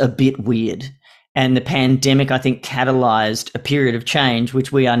is a bit weird, and the pandemic, I think, catalyzed a period of change,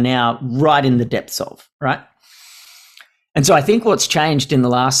 which we are now right in the depths of, right? And so I think what's changed in the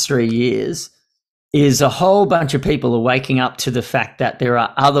last 3 years is a whole bunch of people are waking up to the fact that there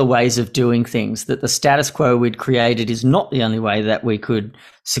are other ways of doing things, that the status quo we'd created is not the only way that we could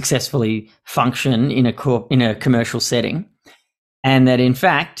successfully function in a commercial setting. And that, in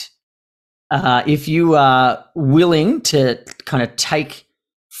fact, if you are willing to kind of take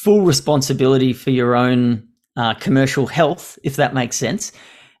full responsibility for your own commercial health, if that makes sense,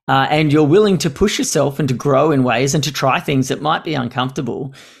 and you're willing to push yourself and to grow in ways and to try things that might be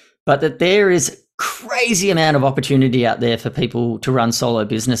uncomfortable, but that there is crazy amount of opportunity out there for people to run solo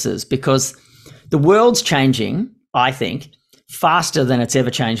businesses because the world's changing, I think, faster than it's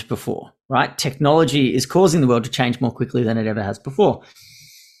ever changed before, right? Technology is causing the world to change more quickly than it ever has before.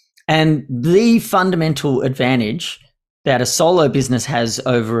 And the fundamental advantage that a solo business has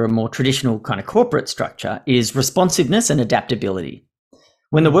over a more traditional kind of corporate structure is responsiveness and adaptability.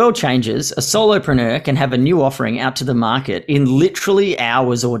 When the world changes, a solopreneur can have a new offering out to the market in literally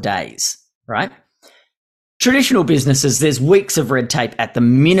hours or days, right? Traditional businesses, there's weeks of red tape at the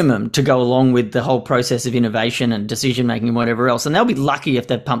minimum to go along with the whole process of innovation and decision making and whatever else. And they'll be lucky if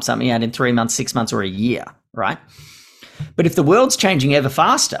they pump something out in 3 months, 6 months, or a year, right? But if the world's changing ever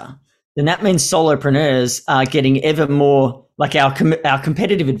faster, then that means solopreneurs are getting ever more, like our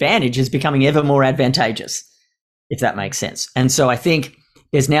competitive advantage is becoming ever more advantageous, if that makes sense. And so I think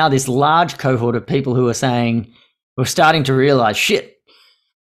there's now this large cohort of people who are saying, we're starting to realize, shit,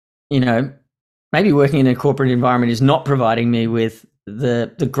 maybe working in a corporate environment is not providing me with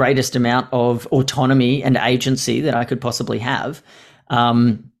the greatest amount of autonomy and agency that I could possibly have.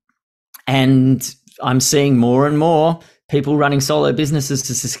 And I'm seeing more and more people running solo businesses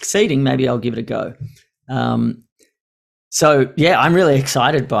to succeeding. Maybe I'll give it a go. So yeah, I'm really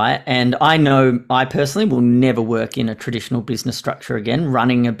excited by it. And I know I personally will never work in a traditional business structure again.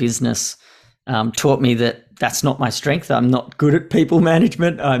 Running a business taught me that that's not my strength. I'm not good at people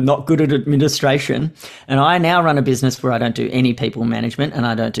management. I'm not good at administration. And I now run a business where I don't do any people management and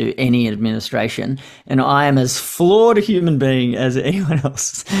I don't do any administration. And I am as flawed a human being as anyone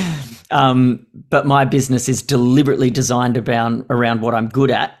else. But my business is deliberately designed around what I'm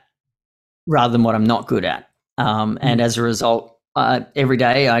good at rather than what I'm not good at. And as a result, every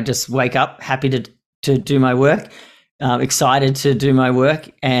day I just wake up happy to do my work. Excited to do my work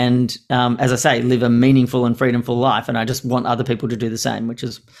and, as I say, live a meaningful and freedomful life. And I just want other people to do the same, which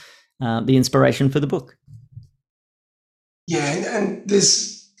is the inspiration for the book. Yeah, and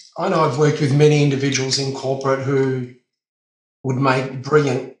I know I've worked with many individuals in corporate who would make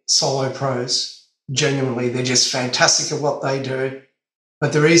brilliant solo pros. Genuinely, they're just fantastic at what they do.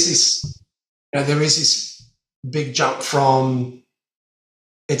 But there is this big jump from,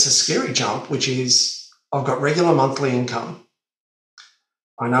 it's a scary jump, which is, I've got regular monthly income.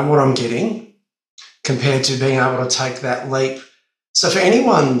 I know what I'm getting compared to being able to take that leap. So for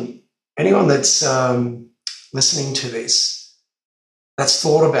anyone that's listening to this, that's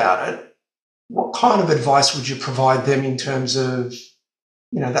thought about it, what kind of advice would you provide them in terms of,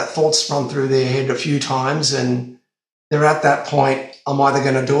 that thought's run through their head a few times and they're at that point, I'm either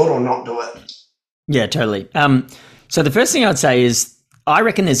going to do it or not do it? Yeah, totally. So the first thing I'd say is I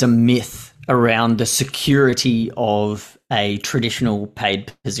reckon there's a myth around the security of a traditional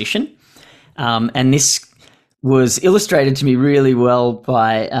paid position. And this was illustrated to me really well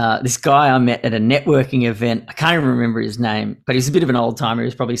by this guy I met at a networking event. I can't even remember his name, but he's a bit of an old timer. He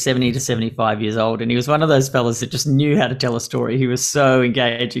was probably 70 to 75 years old. And he was one of those fellas that just knew how to tell a story. He was so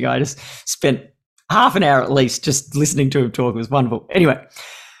engaging. I just spent half an hour at least just listening to him talk. It was wonderful. Anyway,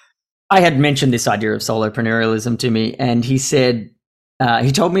 I had mentioned this idea of solopreneurialism to me, and he said,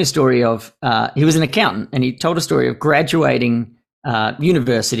 he told me a story of, he was an accountant, and he told a story of graduating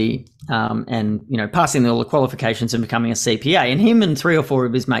university and, passing all the qualifications and becoming a CPA. And him and 3 or 4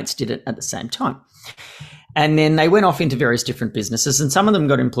 of his mates did it at the same time. And then they went off into various different businesses, and some of them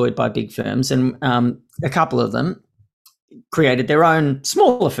got employed by big firms, and a couple of them created their own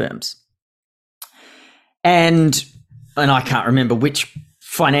smaller firms. And I can't remember which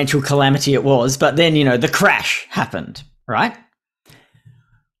financial calamity it was, but then, the crash happened, right?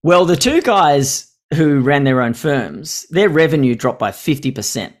 Well, the 2 guys who ran their own firms, their revenue dropped by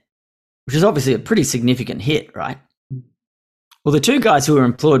 50%, which is obviously a pretty significant hit, right? Well, the 2 guys who were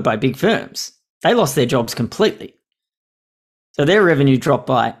employed by big firms, they lost their jobs completely. So their revenue dropped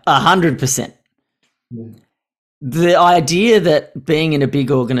by 100%. Yeah. The idea that being in a big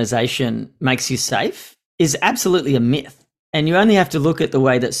organization makes you safe is absolutely a myth. And you only have to look at the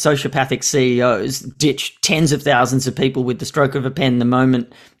way that sociopathic CEOs ditch tens of thousands of people with the stroke of a pen the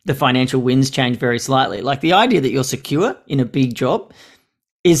moment the financial winds change very slightly. Like, the idea that you're secure in a big job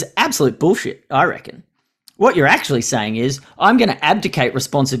is absolute bullshit, I reckon. What you're actually saying is, I'm going to abdicate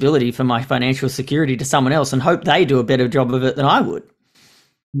responsibility for my financial security to someone else and hope they do a better job of it than I would.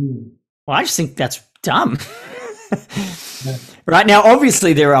 Well, I just think that's dumb. Yeah. Right now,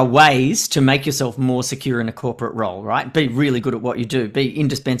 obviously, there are ways to make yourself more secure in a corporate role, right? Be really good at what you do, be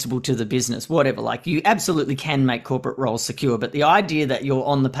indispensable to the business, whatever. Like, you absolutely can make corporate roles secure, but the idea that you're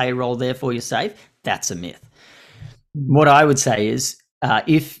on the payroll, therefore you're safe, that's a myth. What I would say is,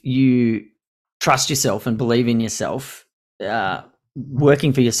 if you trust yourself and believe in yourself,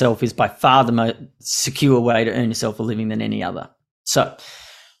 working for yourself is by far the most secure way to earn yourself a living than any other. So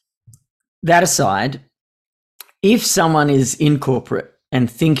that aside, if someone is in corporate and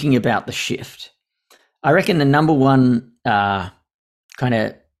thinking about the shift, I reckon the number one kind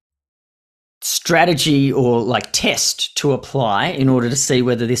of strategy or like test to apply in order to see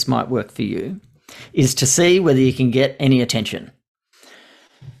whether this might work for you is to see whether you can get any attention.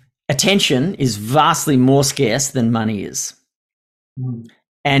 Attention is vastly more scarce than money is.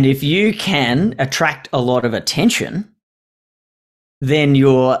 And if you can attract a lot of attention, then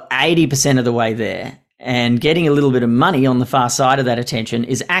you're 80% of the way there. And getting a little bit of money on the far side of that attention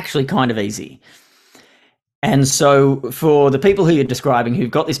is actually kind of easy. And so for the people who you're describing who've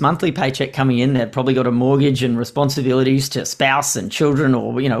got this monthly paycheck coming in, they've probably got a mortgage and responsibilities to spouse and children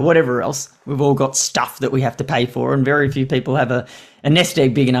or, whatever else. We've all got stuff that we have to pay for, and very few people have a nest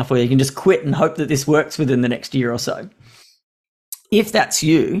egg big enough where you can just quit and hope that this works within the next year or so. If that's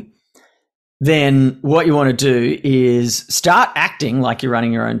you, then what you want to do is start acting like you're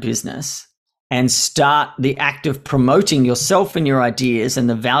running your own business and start the act of promoting yourself and your ideas and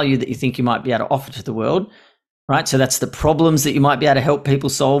the value that you think you might be able to offer to the world. Right? So that's the problems that you might be able to help people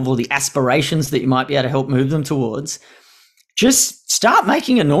solve or the aspirations that you might be able to help move them towards. Just start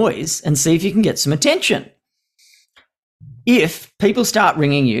making a noise and see if you can get some attention. If people start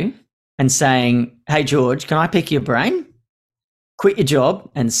ringing you and saying, hey, George, can I pick your brain? Quit your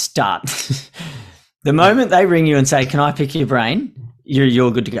job and start. The moment they ring you and say, can I pick your brain?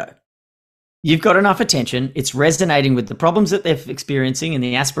 You're good to go. You've got enough attention. It's resonating with the problems that they're experiencing and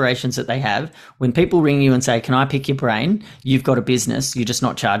the aspirations that they have. When people ring you and say, can I pick your brain? You've got a business. You're just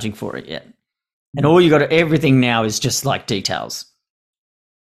not charging for it yet. And all you got to, everything now is just like details.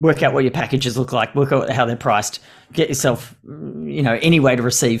 Work out what your packages look like. Work out how they're priced. Get yourself, any way to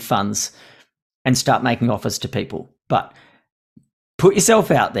receive funds and start making offers to people. But put yourself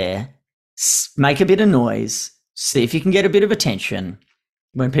out there, make a bit of noise, see if you can get a bit of attention.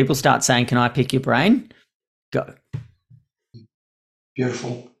 When people start saying, can I pick your brain? Go.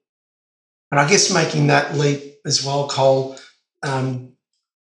 Beautiful. And I guess making that leap as well, Col,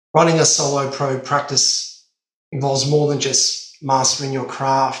 running a solo pro practice involves more than just mastering your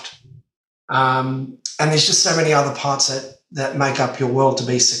craft. And there's just so many other parts that make up your world to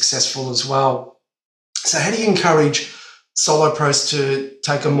be successful as well. So how do you encourage solo pros to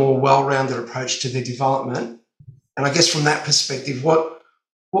take a more well-rounded approach to their development? And I guess from that perspective, what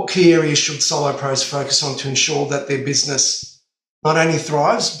key areas should solo pros focus on to ensure that their business not only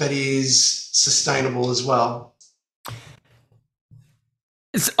thrives, but is sustainable as well?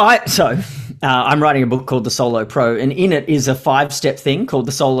 I'm writing a book called The Solo Pro, and in it is a 5-step thing called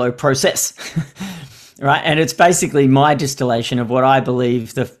the solo process, right? And it's basically my distillation of what I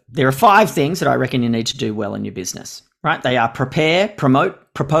believe there are 5 things that I reckon you need to do well in your business, right? They are prepare,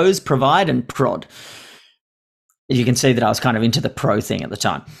 promote, propose, provide, and prod. You can see that I was kind of into the pro thing at the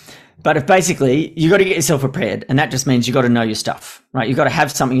time. But if basically you got to get yourself prepared, and that just means you got to know your stuff, right? You got to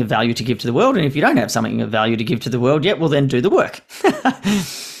have something of value to give to the world. And if you don't have something of value to give to the world yet, well, then do the work.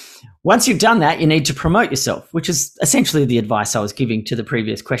 Once you've done that, you need to promote yourself, which is essentially the advice I was giving to the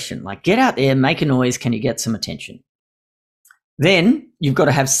previous question. Like, get out there, make a noise. Can you get some attention? Then you've got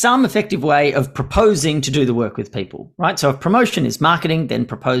to have some effective way of proposing to do the work with people, right? So if promotion is marketing, then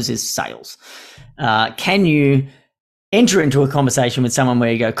propose is sales. Can you enter into a conversation with someone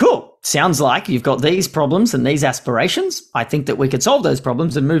where you go, cool, sounds like you've got these problems and these aspirations. I think that we could solve those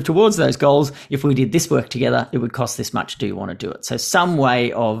problems and move towards those goals. If we did this work together, it would cost this much. Do you want to do it? So some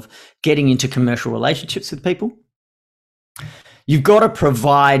way of getting into commercial relationships with people. You've got to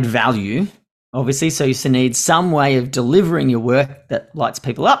provide value, obviously. So you need some way of delivering your work that lights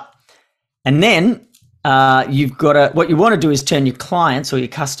people up. And then what you want to do is turn your clients or your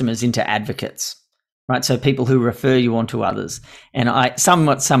customers into advocates. Right, so people who refer you on to others. And I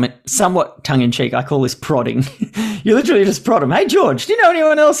somewhat tongue-in-cheek, I call this prodding. You literally just prod them. Hey, George, do you know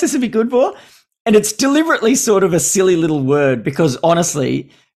anyone else this would be good for? And it's deliberately sort of a silly little word because honestly,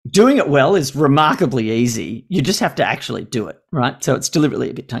 doing it well is remarkably easy. You just have to actually do it, right? So it's deliberately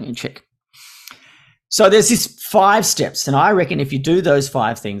a bit tongue-in-cheek. So there's these 5 steps, and I reckon if you do those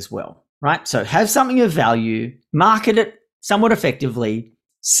 5 things well, right? So have something of value, market it somewhat effectively,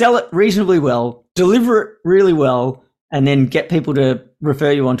 sell it reasonably well, deliver it really well, and then get people to refer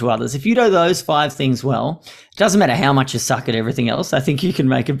you on to others. If you do those 5 things well, it doesn't matter how much you suck at everything else. I think you can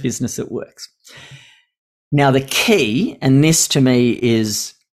make a business that works. Now, the key, and this to me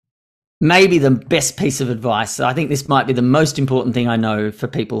is maybe the best piece of advice. I think this might be the most important thing I know for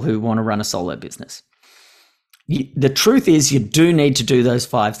people who want to run a solo business. The truth is you do need to do those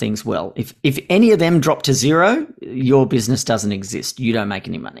 5 things well. If any of them drop to 0, your business doesn't exist. You don't make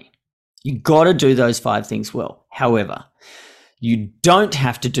any money. You got to do those 5 things well. However, you don't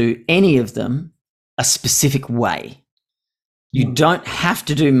have to do any of them a specific way. You don't have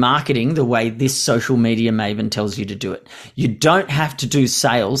to do marketing the way this social media maven tells you to do it. You don't have to do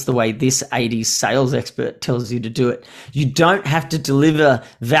sales the way this 80s sales expert tells you to do it. You don't have to deliver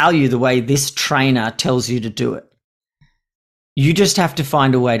value the way this trainer tells you to do it. You just have to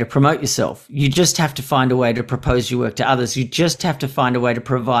find a way to promote yourself. You just have to find a way to propose your work to others. You just have to find a way to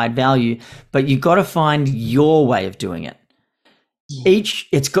provide value, but you got to find your way of doing it.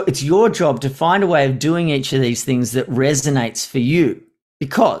 It's your job to find a way of doing each of these things that resonates for you,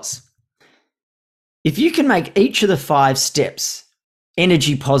 because if you can make each of the 5 steps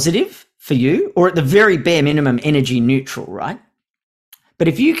energy positive for you, or at the very bare minimum energy neutral, right? But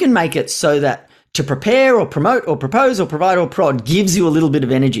if you can make it so that to prepare or promote or propose or provide or prod gives you a little bit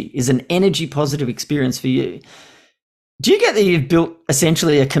of energy, is an energy positive experience for you, do you get that you've built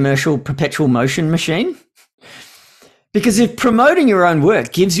essentially a commercial perpetual motion machine? Because if promoting your own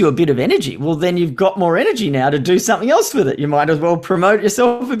work gives you a bit of energy, well, then you've got more energy now to do something else with it. You might as well promote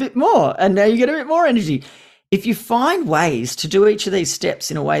yourself a bit more, and now you get a bit more energy. If you find ways to do each of these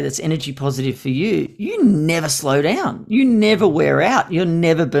steps in a way that's energy positive for you, you never slow down. You never wear out. You're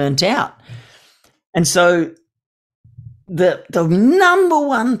never burnt out. And so the number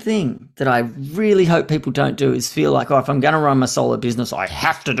one thing that I really hope people don't do is feel like, oh, if I'm going to run my solo business, I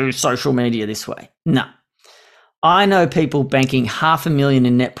have to do social media this way. No. I know people banking $500,000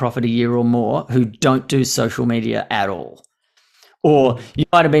 in net profit a year or more who don't do social media at all. Or you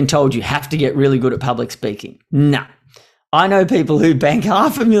might have been told you have to get really good at public speaking. No. I know people who bank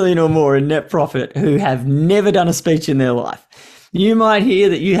 $500,000 or more in net profit who have never done a speech in their life. You might hear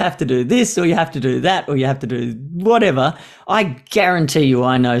that you have to do this, or you have to do that, or you have to do whatever. I guarantee you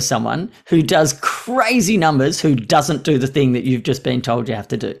I know someone who does crazy numbers who doesn't do the thing that you've just been told you have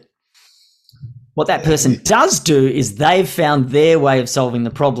to do. What that person does do is they've found their way of solving the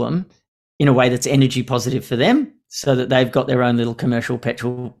problem in a way that's energy positive for them, so that they've got their own little commercial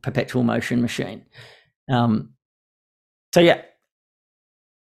perpetual motion machine. So yeah.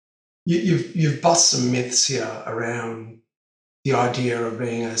 You've bust some myths here around the idea of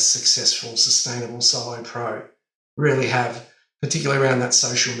being a successful, sustainable solo pro. Really have, particularly around that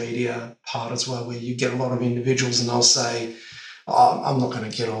social media part as well, where you get a lot of individuals and they'll say, oh, I'm not going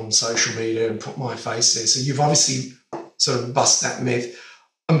to get on social media and put my face there. So you've obviously sort of bust that myth.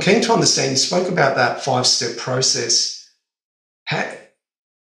 I'm keen to understand, you spoke about that 5-step process. How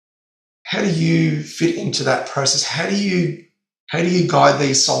do you fit into that process? How do you guide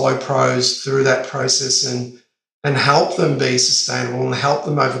these solo pros through that process and help them be sustainable and help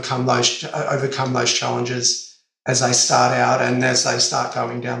them overcome those challenges as they start out and as they start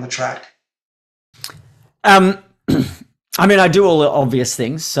going down the track? I mean, I do all the obvious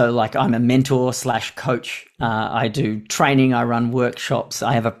things. So like I'm a mentor / coach. I do training. I run workshops.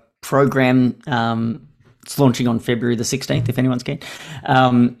 I have a program. It's launching on February the 16th, if anyone's keen,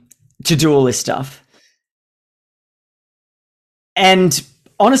 to do all this stuff. And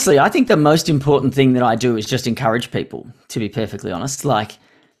honestly, I think the most important thing that I do is just encourage people, to be perfectly honest. Like,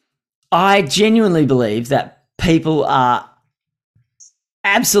 I genuinely believe that people are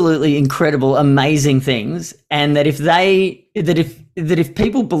absolutely incredible, amazing things, and that if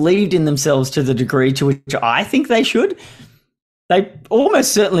people believed in themselves to the degree to which I think they should, they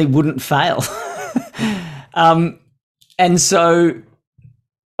almost certainly wouldn't fail. And so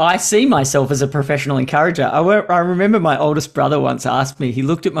I see myself as a professional encourager. I remember my oldest brother once asked me, he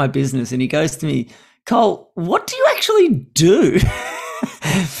looked at my business and he goes to me, Col, what do you actually do?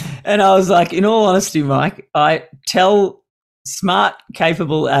 And I was like, in all honesty, Mike, I tell smart,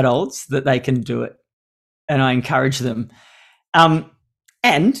 capable adults that they can do it, and I encourage them.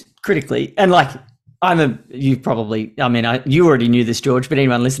 And critically, and like you already knew this, George, but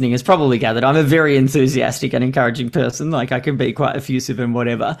anyone listening has probably gathered I'm a very enthusiastic and encouraging person. Like, I can be quite effusive and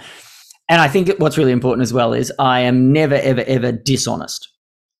whatever. And I think what's really important as well is I am never, ever, ever dishonest.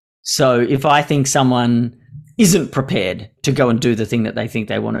 So if I think someone isn't prepared to go and do the thing that they think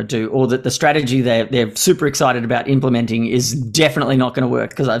they want to do, or that the strategy they're super excited about implementing is definitely not going to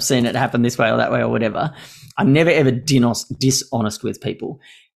work because I've seen it happen this way or that way or whatever, I'm never, ever dishonest with people.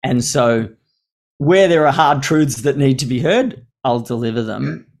 And so where there are hard truths that need to be heard, I'll deliver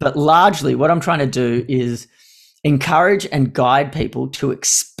them. But largely what I'm trying to do is encourage and guide people to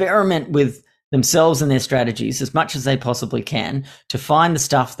experiment with themselves and their strategies as much as they possibly can to find the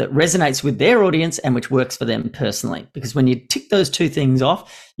stuff that resonates with their audience and which works for them personally. Because when you tick those two things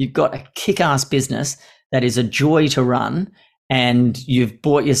off, you've got a kick-ass business that is a joy to run, and you've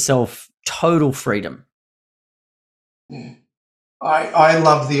bought yourself total freedom. Yeah. I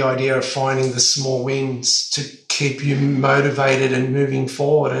love the idea of finding the small wins to keep you motivated and moving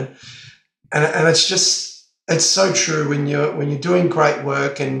forward. And it's so true when you're doing great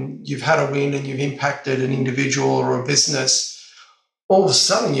work and you've had a win and you've impacted an individual or a business, all of a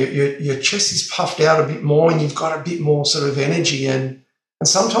sudden your chest is puffed out a bit more and you've got a bit more sort of energy. And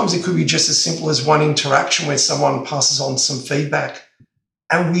sometimes it could be just as simple as one interaction where someone passes on some feedback.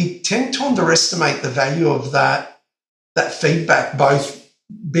 And we tend to underestimate the value of that feedback, both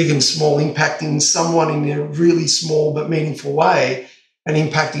big and small, impacting someone in a really small but meaningful way and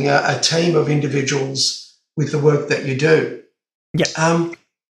impacting a team of individuals with the work that you do. Yeah.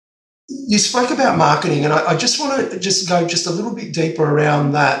 You spoke about marketing, and I just want to just go just a little bit deeper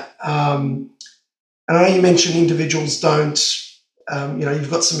around that. And I know you mentioned individuals don't,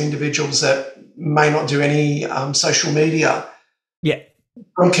 you've got some individuals that may not do any social media. Yeah.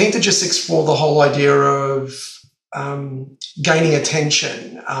 I'm keen to just explore the whole idea of gaining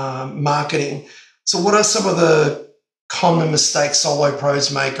attention, marketing. So what are some of the common mistakes solo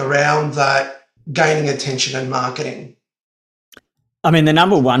pros make around that gaining attention and marketing? I mean, the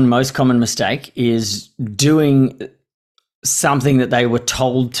number one most common mistake is doing something that they were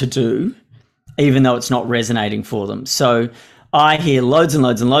told to do, even though it's not resonating for them. So I hear loads and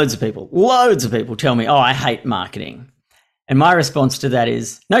loads and loads of people tell me, oh, I hate marketing. And my response to that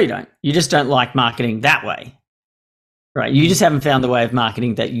is, no, you don't. You just don't like marketing that way. Right. You just haven't found the way of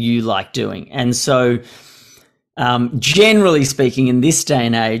marketing that you like doing. And so generally speaking, in this day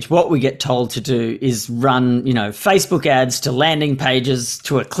and age, what we get told to do is run, Facebook ads to landing pages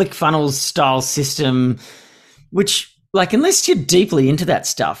to a ClickFunnels style system, which, like, unless you're deeply into that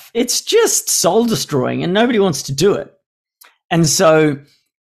stuff, it's just soul destroying and nobody wants to do it. And so,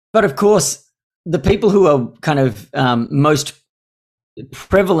 but of course, the people who are kind of most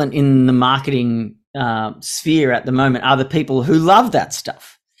prevalent in the marketing sphere at the moment are the people who love that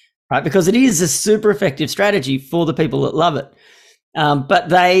stuff, right? Because it is a super effective strategy for the people that love it. But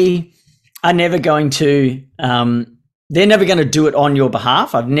they are never going to, they're never going to do it on your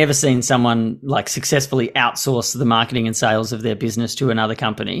behalf. I've never seen someone like successfully outsource the marketing and sales of their business to another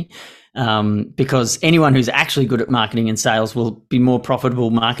company, because anyone who's actually good at marketing and sales will be more profitable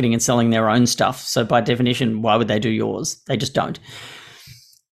marketing and selling their own stuff. So by definition, why would they do yours? They just don't.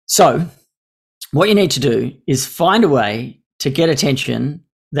 So what you need to do is find a way to get attention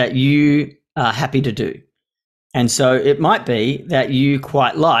that you are happy to do. And so it might be that you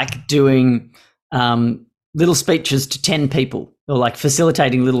quite like doing little speeches to 10 people, or like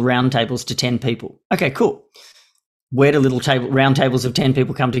facilitating little round tables to 10 people. Okay, cool. Where do round tables of 10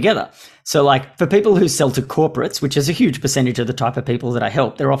 people come together? So like for people who sell to corporates, which is a huge percentage of the type of people that I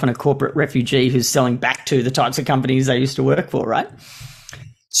help, they're often a corporate refugee who's selling back to the types of companies they used to work for, right?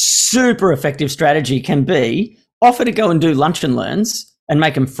 Super effective strategy can be offer to go and do lunch and learns and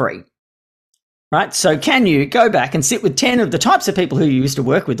make them free, right? So can you go back and sit with 10 of the types of people who you used to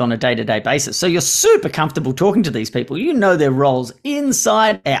work with on a day-to-day basis? So you're super comfortable talking to these people. You know their roles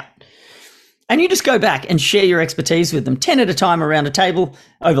inside out. And you just go back and share your expertise with them 10 at a time around a table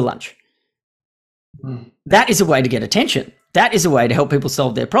over lunch. That is a way to get attention. That is a way to help people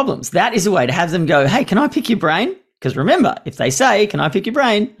solve their problems. That is a way to have them go, hey, can I pick your brain? Because remember, if they say, can I pick your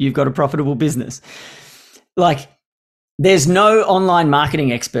brain? You've got a profitable business. Like, there's no online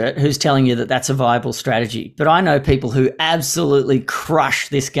marketing expert who's telling you that that's a viable strategy. But I know people who absolutely crush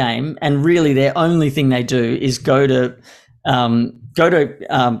this game, and really their only thing they do is go to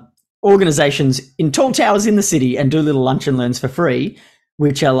organizations in tall towers in the city and do little lunch and learns for free,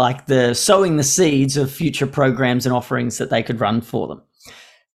 which are like the sowing the seeds of future programs and offerings that they could run for them.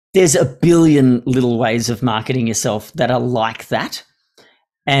 There's a billion little ways of marketing yourself that are like that.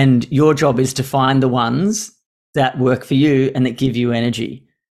 And your job is to find the ones that work for you and that give you energy.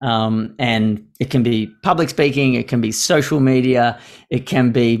 And it can be public speaking, it can be social media, it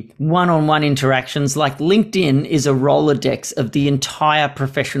can be one-on-one interactions. Like LinkedIn is a Rolodex of the entire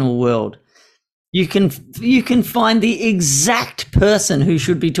professional world. You can find the exact person who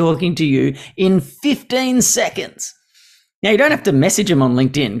should be talking to you in 15 seconds. Now, you don't have to message them on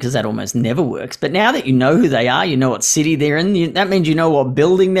LinkedIn because that almost never works. But now that you know who they are, you know what city they're in, that means you know what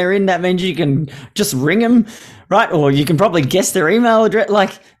building they're in. That means you can just ring them, right? Or you can probably guess their email address.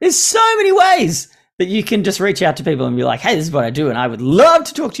 Like, there's so many ways that you can just reach out to people and be like, hey, this is what I do, and I would love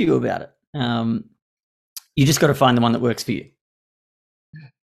to talk to you about it. You just got to find the one that works for you.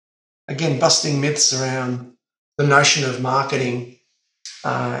 Again, busting myths around the notion of marketing,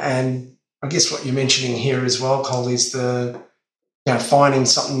 and I guess what you're mentioning here as well, Cole, is finding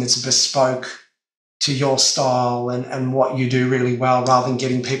something that's bespoke to your style and what you do really well, rather than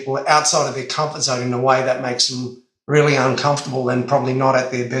getting people outside of their comfort zone in a way that makes them really uncomfortable and probably not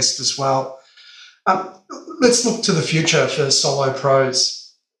at their best as well. Let's look to the future for solo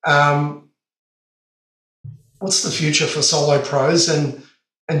pros. What's the future for solo pros? And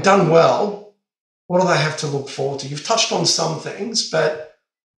done well, what do they have to look forward to? You've touched on some things, but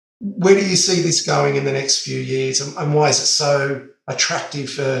where do you see this going in the next few years, and why is it so attractive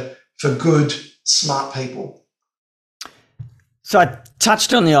for good, smart people? So I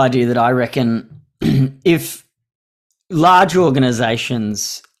touched on the idea that I reckon if large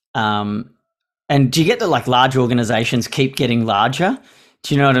organizations, and do you get that like large organizations keep getting larger?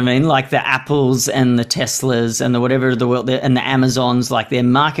 Do you know what I mean? Like the Apples and the Teslas and the whatever of the world and the Amazons, like their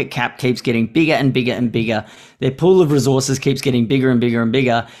market cap keeps getting bigger and bigger and bigger. Their pool of resources keeps getting bigger and bigger and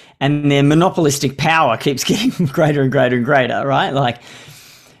bigger. And their monopolistic power keeps getting greater and greater and greater, right? Like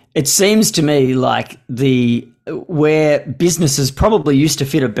it seems to me like where businesses probably used to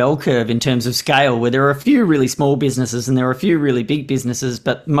fit a bell curve in terms of scale, where there are a few really small businesses and there are a few really big businesses,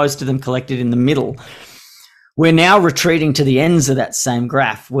 but most of them collected in the middle. We're now retreating to the ends of that same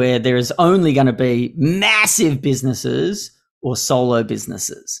graph, where there is only going to be massive businesses or solo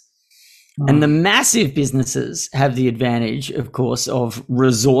businesses. And the massive businesses have the advantage, of course, of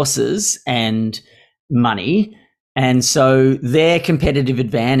resources and money. And so their competitive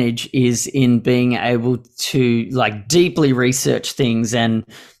advantage is in being able to like deeply research things and,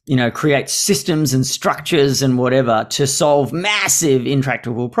 you know, create systems and structures and whatever to solve massive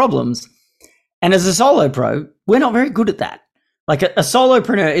intractable problems. And as a solo pro, we're not very good at that. Like a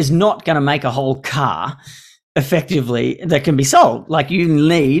solopreneur is not going to make a whole car effectively that can be sold. Like you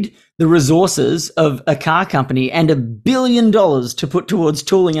need the resources of a car company and $1 billion to put towards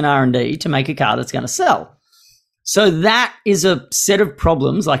tooling and R&D to make a car that's going to sell. So that is a set of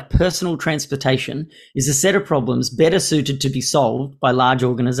problems, like personal transportation is a set of problems better suited to be solved by large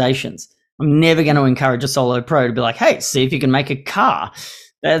organizations. I'm never going to encourage a solo pro to be like, hey, see if you can make a car.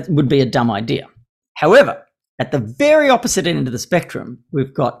 That would be a dumb idea. However, at the very opposite end of the spectrum,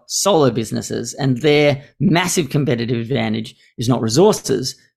 we've got solo businesses, and their massive competitive advantage is not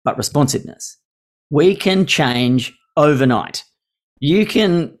resources, but responsiveness. We can change overnight. You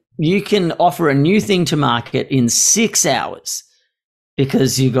can offer a new thing to market in 6 hours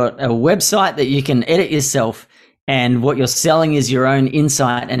because you've got a website that you can edit yourself, and what you're selling is your own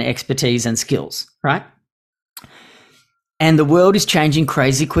insight and expertise and skills, right? And the world is changing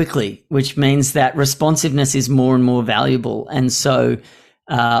crazy quickly, which means that responsiveness is more and more valuable. And so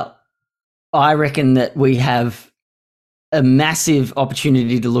I reckon that we have a massive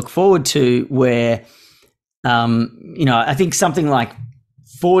opportunity to look forward to where, I think something like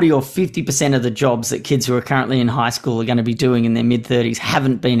 40 or 50% of the jobs that kids who are currently in high school are going to be doing in their mid-30s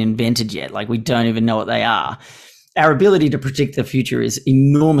haven't been invented yet. Like we don't even know what they are. Our ability to predict the future is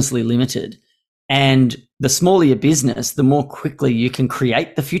enormously limited. And the smaller your business, the more quickly you can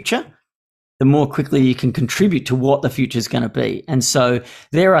create the future, the more quickly you can contribute to what the future is going to be. And so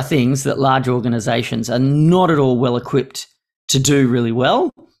there are things that large organizations are not at all well equipped to do really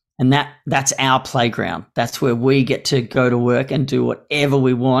well. And that's our playground. That's where we get to go to work and do whatever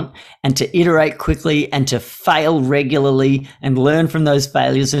we want, and to iterate quickly and to fail regularly and learn from those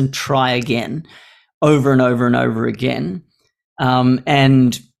failures and try again over and over and over again.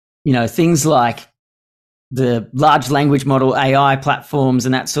 Things like the large language model, AI platforms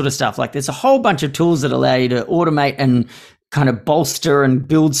and that sort of stuff. Like there's a whole bunch of tools that allow you to automate and kind of bolster and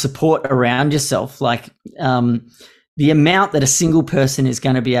build support around yourself. Like the amount that a single person is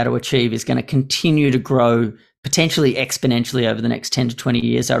going to be able to achieve is going to continue to grow potentially exponentially over the next 10 to 20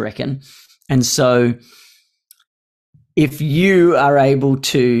 years, I reckon. And so if you are able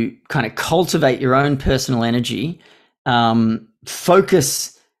to kind of cultivate your own personal energy,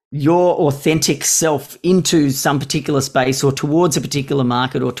 focus your authentic self into some particular space or towards a particular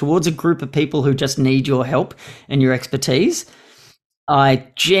market or towards a group of people who just need your help and your expertise, I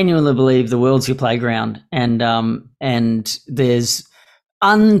genuinely believe the world's your playground, and there's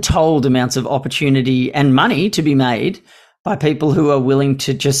untold amounts of opportunity and money to be made by people who are willing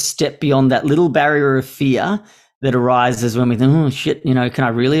to just step beyond that little barrier of fear that arises when we think, oh shit, can I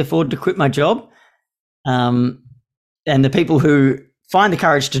really afford to quit my job? And the people who find the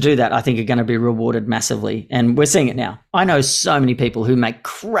courage to do that, I think, are going to be rewarded massively. And we're seeing it now. I know so many people who make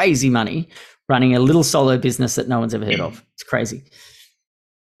crazy money running a little solo business that no one's ever heard of. It's crazy.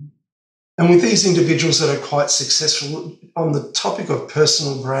 And with these individuals that are quite successful, on the topic of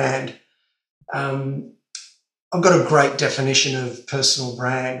personal brand, I've got a great definition of personal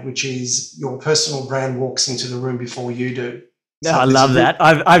brand, which is your personal brand walks into the room before you do. No, I love that.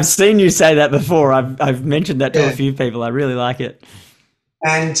 I've seen you say that before. I've mentioned that to a few people. I really like it.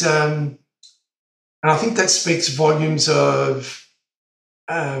 And I think that speaks volumes of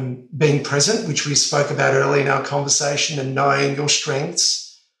being present, which we spoke about earlier in our conversation, and knowing your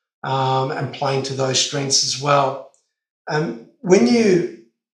strengths and playing to those strengths as well. How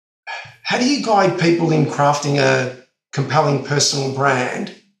do you guide people in crafting a compelling personal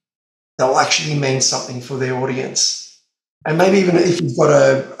brand that will actually mean something for their audience? And maybe even if you've got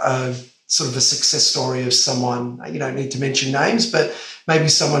a sort of a success story of someone, you don't need to mention names, but maybe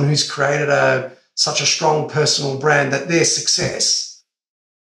someone who's created such a strong personal brand that their success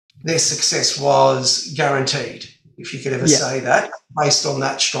was guaranteed, if you could ever say that, based on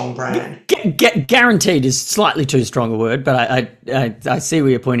that strong brand. Guaranteed is slightly too strong a word, but I see where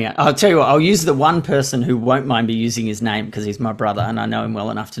you're pointing out. I'll tell you what, I'll use the one person who won't mind me using his name because he's my brother and I know him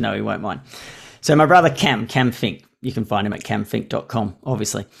well enough to know he won't mind. So my brother Cam Fink, you can find him at camfink.com,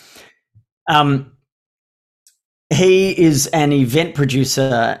 obviously. He is an event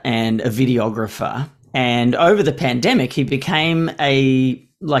producer and a videographer, and over the pandemic he became a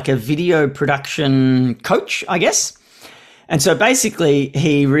video production coach, I guess. And so basically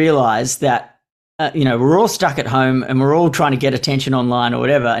he realized that, we're all stuck at home and we're all trying to get attention online or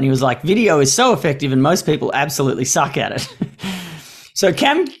whatever. And he was like, video is so effective and most people absolutely suck at it. So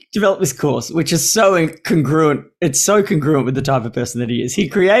Cam developed this course, which is so congruent. It's so congruent with the type of person that he is. He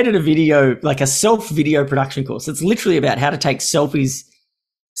created a video, like a self-video production course. It's literally about how to take selfie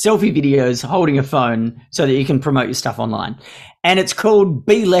videos holding a phone so that you can promote your stuff online. And it's called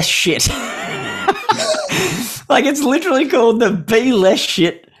Be Less Shit. Like, it's literally called the Be Less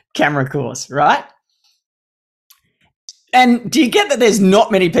Shit camera course, right? And do you get that there's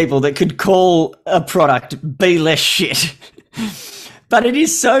not many people that could call a product Be Less Shit? But it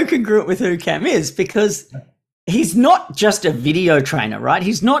is so congruent with who Cam is, because he's not just a video trainer, right?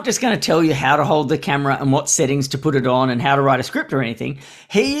 He's not just going to tell you how to hold the camera and what settings to put it on and how to write a script or anything.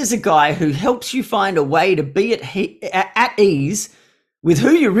 He is a guy who helps you find a way to be at ease with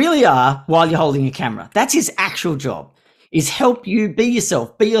who you really are while you're holding a camera. That's his actual job, is help you be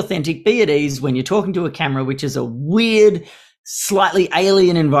yourself, be authentic, be at ease when you're talking to a camera, which is a weird, slightly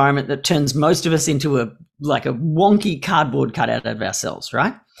alien environment that turns most of us into a wonky cardboard cutout of ourselves,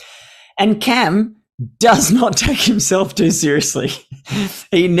 right? And Cam does not take himself too seriously.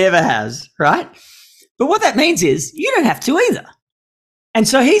 He never has, right? But what that means is you don't have to either. And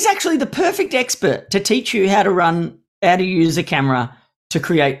so he's actually the perfect expert to teach you how to use a camera to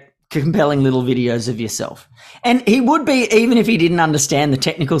create compelling little videos of yourself. And he would be, even if he didn't understand the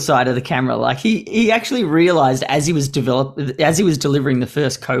technical side of the camera. Like he actually realized as he was delivering the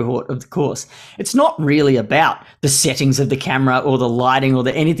first cohort of the course, it's not really about the settings of the camera or the lighting or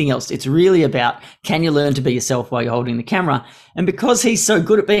anything else. It's really about, can you learn to be yourself while you're holding the camera? And because he's so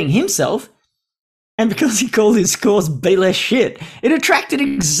good at being himself, and because he called his course Be Less Shit, it attracted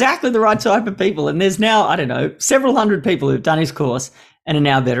exactly the right type of people. And there's now, I don't know, several hundred people who've done his course and are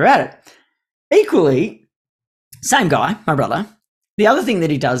now better at it. Equally, same guy, my brother. The other thing that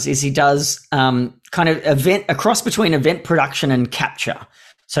he does is he does kind of a cross between event production and capture.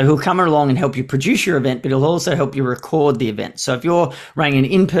 So he'll come along and help you produce your event, but he'll also help you record the event. So if you're running an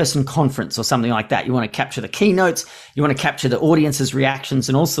in-person conference or something like that, you want to capture the keynotes, you want to capture the audience's reactions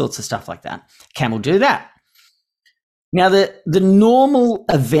and all sorts of stuff like that. Cam will do that. Now, the normal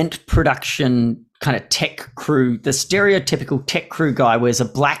event production kind of tech crew, the stereotypical tech crew guy wears a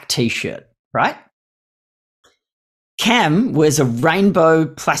black t-shirt, right? Cam wears a rainbow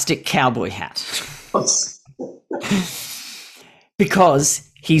plastic cowboy hat. Because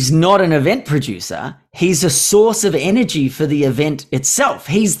he's not an event producer, he's a source of energy for the event itself.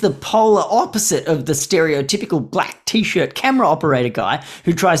 He's the polar opposite of the stereotypical black t-shirt camera operator guy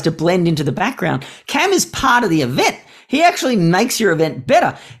who tries to blend into the background. Cam is part of the event. He actually makes your event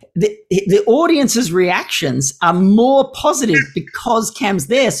better. The audience's reactions are more positive because Cam's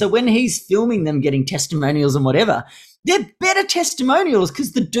there. So when he's filming them getting testimonials and whatever, they're better testimonials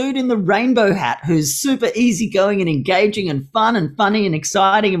because the dude in the rainbow hat, who's super easygoing and engaging and fun and funny and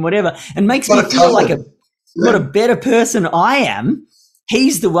exciting and whatever, and makes me feel like what a better person I am,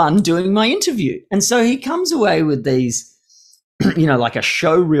 he's the one doing my interview. And so he comes away with these, like a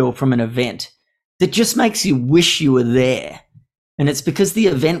show reel from an event that just makes you wish you were there. And it's because the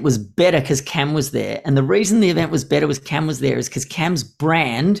event was better because Cam was there. And the reason the event was better was Cam was there is because Cam's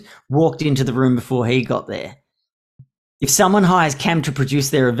brand walked into the room before he got there. If someone hires Cam to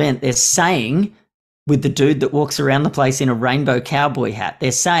produce their event, they're saying, with the dude that walks around the place in a rainbow cowboy hat,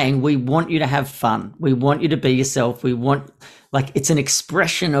 they're saying, we want you to have fun. We want you to be yourself. We want, it's an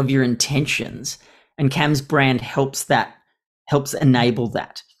expression of your intentions. And Cam's brand helps helps enable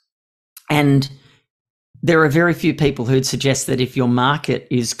that. And there are very few people who'd suggest that if your market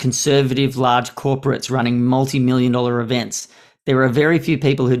is conservative, large corporates running multi-million-dollar events, there are very few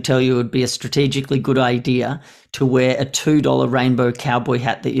people who'd tell you it would be a strategically good idea to wear a $2 rainbow cowboy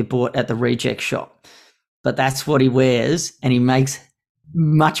hat that you bought at the reject shop. But that's what he wears, and he makes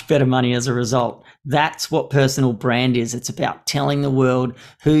much better money as a result. That's what personal brand is. It's about telling the world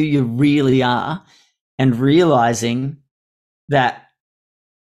who you really are and realizing that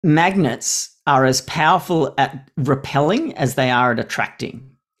magnets are as powerful at repelling as they are at attracting.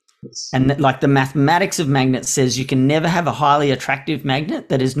 And like the mathematics of magnets says, you can never have a highly attractive magnet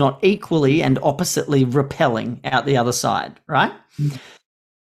that is not equally and oppositely repelling out the other side, right?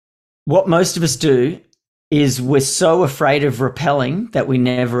 What most of us do is we're so afraid of repelling that we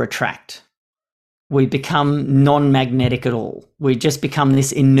never attract. We become non-magnetic at all. We just become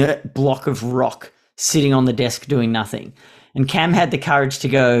this inert block of rock sitting on the desk doing nothing. And Cam had the courage to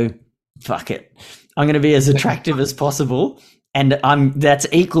go, fuck it. I'm going to be as attractive as possible. And that's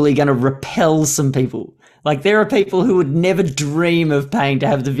equally going to repel some people. Like there are people who would never dream of paying to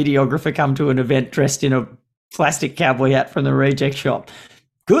have the videographer come to an event dressed in a plastic cowboy hat from the reject shop.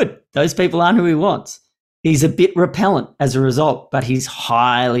 Good. Those people aren't who he wants. He's a bit repellent as a result, but he's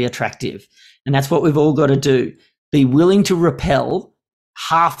highly attractive. And that's what we've all got to do. Be willing to repel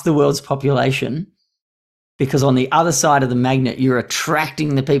half the world's population, because on the other side of the magnet, you're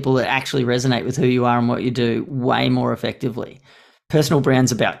attracting the people that actually resonate with who you are and what you do way more effectively. Personal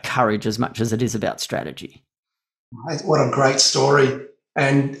brand's about courage as much as it is about strategy. What a great story.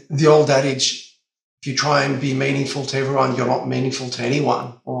 And the old adage, if you try and be meaningful to everyone, you're not meaningful to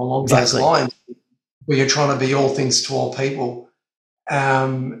anyone, or along those lines, where you're trying to be all things to all people.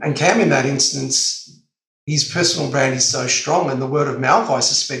 And Cam, in that instance, his personal brand is so strong, and the word of mouth, I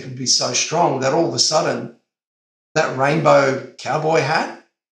suspect, would be so strong that all of a sudden that rainbow cowboy hat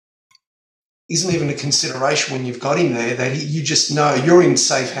isn't even a consideration when you've got him there, that you just know you're in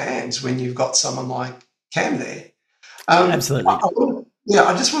safe hands when you've got someone like Cam there. Absolutely.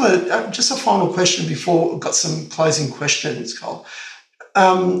 I just want to, just a final question before we've got some closing questions, Col.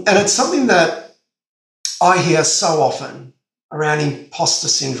 And it's something that I hear so often around imposter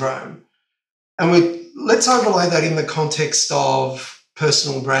syndrome. And let's overlay that in the context of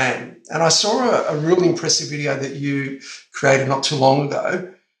personal brand. And I saw a real impressive video that you created not too long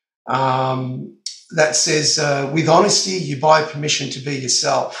ago that says, with honesty, you buy permission to be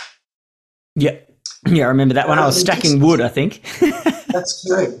yourself. Yeah, I remember that one. I was stacking wood, I think. That's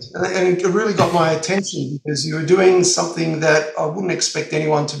correct. And it really got my attention because you were doing something that I wouldn't expect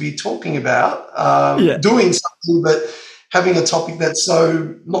anyone to be talking about, doing something, but having a topic that's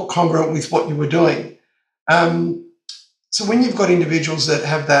so not congruent with what you were doing. So when you've got individuals that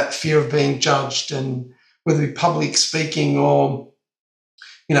have that fear of being judged, and whether it be public speaking or,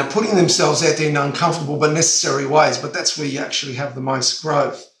 putting themselves out there in uncomfortable but necessary ways, but that's where you actually have the most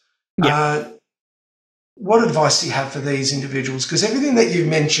growth. Yeah. What advice do you have for these individuals? Because everything that you've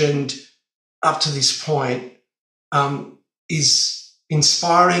mentioned up to this point is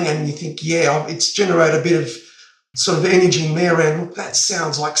inspiring, and you think, it's generated a bit of sort of energy in me around, look, that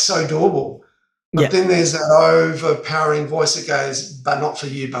sounds like so doable. But then there's that overpowering voice that goes, but not for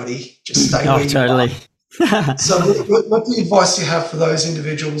you, buddy. Just stay where you are. So what advice do you have for those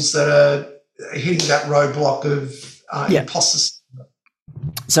individuals that are hitting that roadblock of imposter syndrome?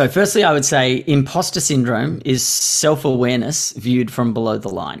 So firstly, I would say imposter syndrome is self-awareness viewed from below the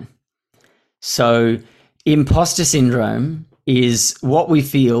line. So imposter syndrome is what we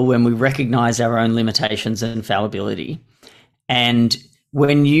feel when we recognize our own limitations and fallibility. And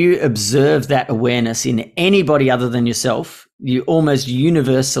when you observe that awareness in anybody other than yourself, you almost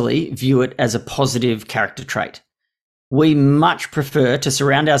universally view it as a positive character trait. We much prefer to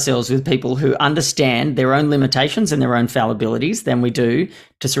surround ourselves with people who understand their own limitations and their own fallibilities than we do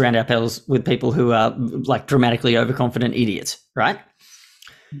to surround ourselves with people who are like dramatically overconfident idiots, right?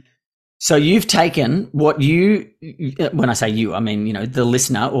 So you've taken what when I say you, I mean, the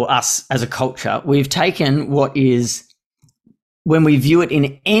listener or us as a culture, we've taken what is, when we view it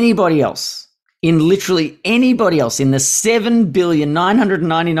in anybody else, in literally anybody else, in the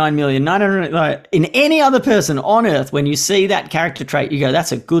 7,999,900,900, in any other person on earth, when you see that character trait, you go,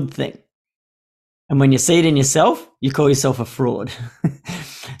 that's a good thing. And when you see it in yourself, you call yourself a fraud.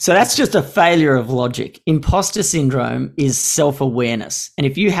 So that's just a failure of logic. Imposter syndrome is self-awareness. And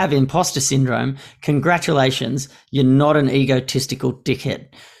if you have imposter syndrome, congratulations, you're not an egotistical dickhead.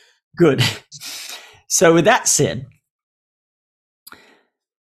 Good. So with that said,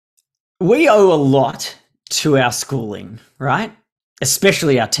 we owe a lot to our schooling, right?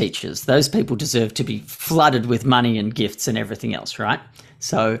 especially our teachers. Those people deserve to be flooded with money and gifts and everything else, right?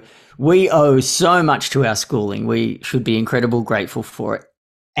 So we owe so much to our schooling. We should be incredibly grateful for it.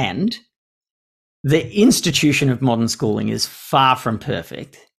 And the institution of modern schooling is far from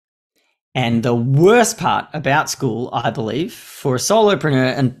perfect. And the worst part about school, I believe, for a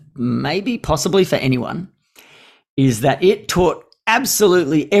solopreneur and maybe possibly for anyone, is that it taught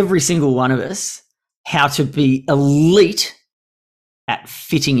absolutely every single one of us how to be elite at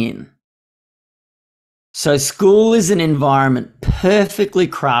fitting in. So school is an environment perfectly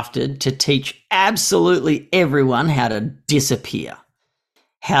crafted to teach absolutely everyone how to disappear,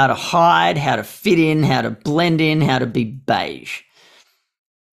 how to hide, how to fit in, how to blend in, how to be beige.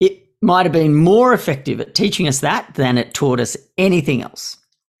 It might have been more effective at teaching us that than it taught us anything else,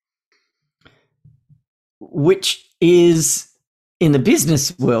 which is, in the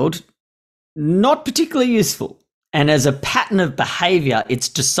business world, not particularly useful. And as a pattern of behavior, it's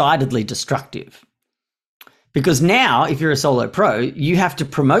decidedly destructive. Because now, if you're a solo pro, you have to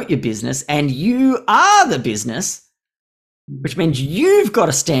promote your business and you are the business, which means you've got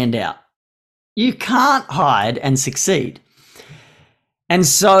to stand out. You can't hide and succeed. And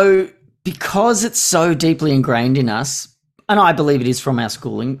so, because it's so deeply ingrained in us, and I believe it is from our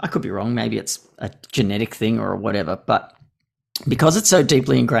schooling, I could be wrong, maybe it's a genetic thing or whatever, but because it's so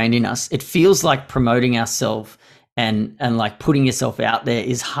deeply ingrained in us, it feels like promoting ourselves and like putting yourself out there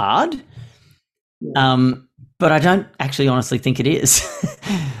is hard. But I don't actually honestly think it is.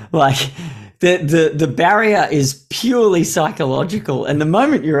 Like the barrier is purely psychological. And the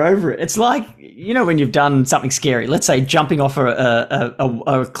moment you're over it, it's like, you know, when you've done something scary, let's say jumping off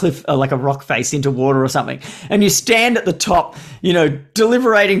a cliff, like a rock face into water or something, and you stand at the top, you know,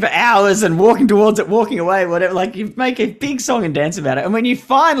 deliberating for hours and walking towards it, walking away, whatever, like you make a big song and dance about it. And when you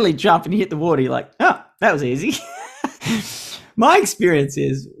finally jump and you hit the water, you're like, oh, that was easy. My experience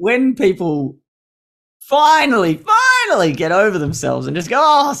is when people finally get over themselves and just go,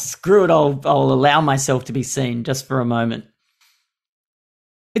 oh, screw it, I'll allow myself to be seen just for a moment.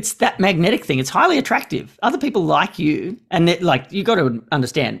 It's that magnetic thing. It's highly attractive. Other people like you, and like, you got to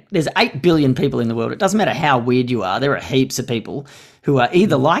understand, there's 8 billion people in the world. It doesn't matter how weird you are. There are heaps of people who are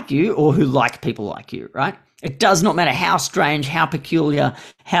either like you or who like people like you, right? It does not matter how strange, how peculiar,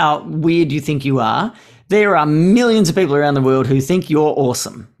 how weird you think you are. There are millions of people around the world who think you're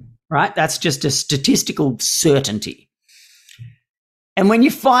awesome, right? That's just a statistical certainty. And when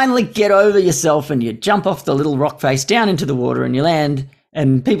you finally get over yourself and you jump off the little rock face down into the water and you land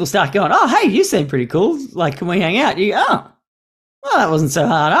and people start going, oh, hey, you seem pretty cool. Like, can we hang out? You go, oh, well, that wasn't so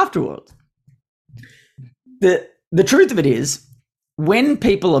hard afterwards. The truth of it is, when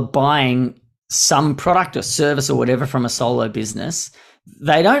people are buying some product or service or whatever from a solo business,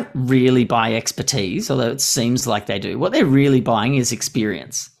 they don't really buy expertise, although it seems like they do. What they're really buying is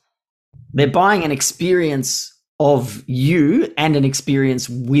experience. They're buying an experience of you and an experience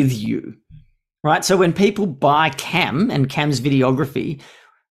with you, right? So when people buy Cam and Cam's videography,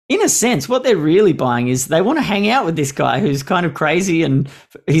 in a sense, what they're really buying is they want to hang out with this guy who's kind of crazy and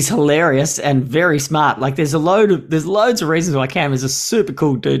he's hilarious and very smart. Like there's loads of reasons why Cam is a super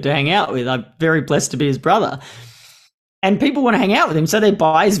cool dude to hang out with. I'm very blessed to be his brother. And people want to hang out with him, so they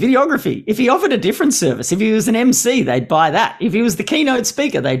buy his videography. If he offered a different service, if he was an MC, they'd buy that. If he was the keynote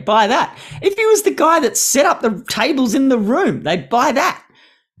speaker, they'd buy that. If he was the guy that set up the tables in the room, they'd buy that.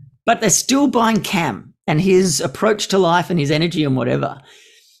 But they're still buying Cam and his approach to life and his energy and whatever.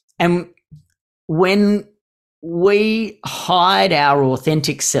 And when we hide our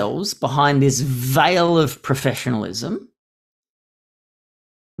authentic selves behind this veil of professionalism,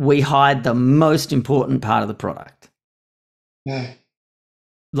 we hide the most important part of the product. Yeah.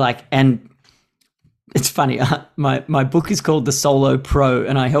 Like, and it's funny, my book is called The Solo Pro,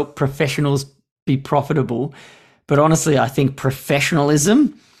 and I help professionals be profitable. But honestly, I think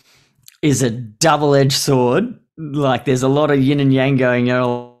professionalism is a double-edged sword. Like, there's a lot of yin and yang going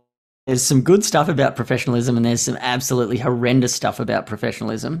on. There's some good stuff about professionalism, and there's some absolutely horrendous stuff about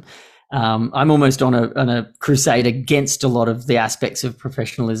professionalism. I'm almost on a crusade against a lot of the aspects of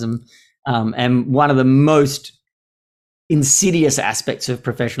professionalism. And one of the most insidious aspects of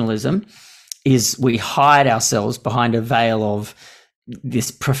professionalism is we hide ourselves behind a veil of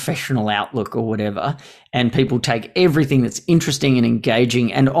this professional outlook or whatever, and people take everything that's interesting and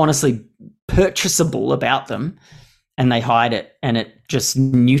engaging and honestly purchasable about them and they hide it, and it just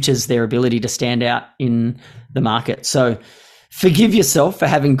neuters their ability to stand out in the market. So forgive yourself for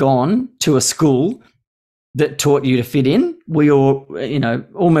having gone to a school that taught you to fit in. We all,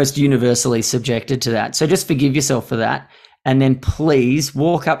 almost universally subjected to that. So just forgive yourself for that. And then please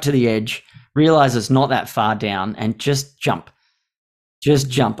walk up to the edge, realize it's not that far down, and just jump. Just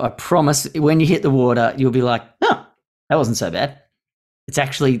jump. I promise when you hit the water, you'll be like, no, that wasn't so bad. It's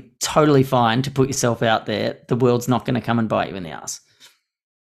actually totally fine to put yourself out there. The world's not going to come and bite you in the ass.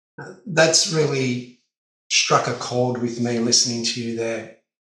 That's really struck a chord with me listening to you there.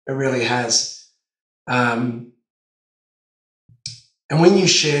 It really has. And when you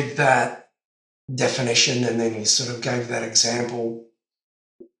shared that definition and then you sort of gave that example,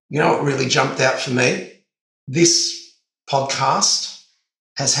 you know what really jumped out for me? This podcast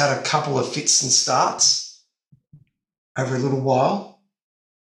has had a couple of fits and starts over a little while.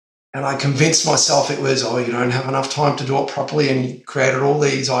 And I convinced myself it was, you don't have enough time to do it properly, and created all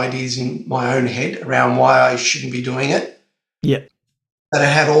these ideas in my own head around why I shouldn't be doing it. Yep. That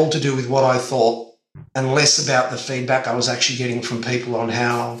it had all to do with what I thought and less about the feedback I was actually getting from people on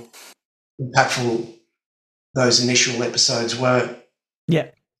how impactful those initial episodes were.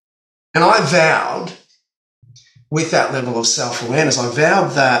 Yeah. And I vowed, with that level of self-awareness, I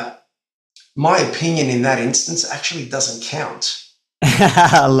vowed that my opinion in that instance actually doesn't count.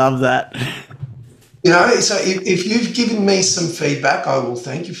 I love that. You know, so if you've given me some feedback, I will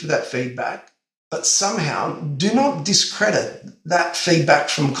thank you for that feedback. But somehow do not discredit that feedback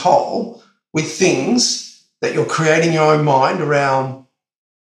from Col with things that you're creating your own mind around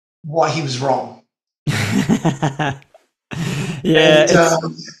why he was wrong. Yeah.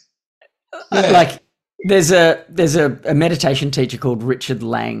 And, like there's a meditation teacher called Richard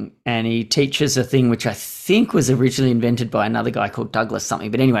Lang, and he teaches a thing which I think was originally invented by another guy called Douglas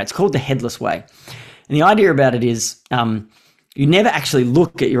something. But anyway, it's called the headless way. And the idea about it is you never actually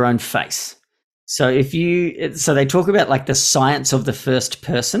look at your own face. So they talk about like the science of the first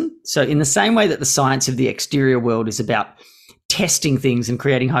person. So in the same way that the science of the exterior world is about testing things and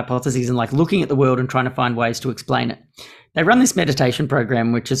creating hypotheses and like looking at the world and trying to find ways to explain it, they run this meditation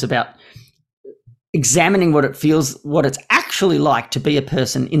program which is about examining what it's actually like to be a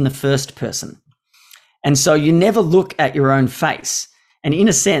person in the first person. And so you never look at your own face. And in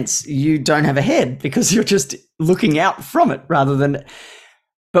a sense, you don't have a head because you're just looking out from it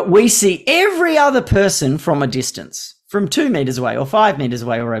but we see every other person from a distance, from 2 meters away or 5 meters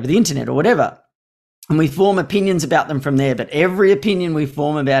away or over the internet or whatever. And we form opinions about them from there. But every opinion we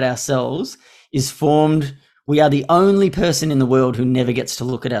form about ourselves is formed. We are the only person in the world who never gets to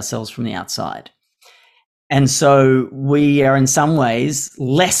look at ourselves from the outside. And so we are in some ways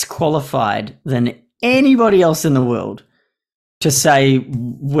less qualified than anybody else in the world to say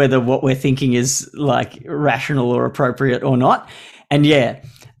whether what we're thinking is like rational or appropriate or not. And yeah,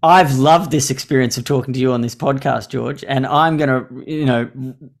 I've loved this experience of talking to you on this podcast, George, and I'm going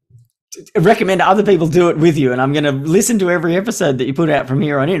to, recommend other people do it with you. And I'm going to listen to every episode that you put out from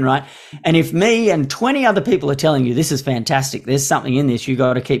here on in, right? And if me and 20 other people are telling you this is fantastic, there's something in this, you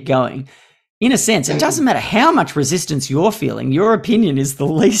got to keep going. In a sense, it doesn't matter how much resistance you're feeling, your opinion is the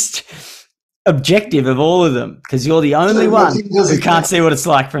least objective of all of them because you're the only one who can't see what it's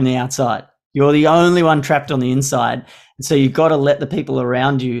like from the outside. You're the only one trapped on the inside. And so you've got to let the people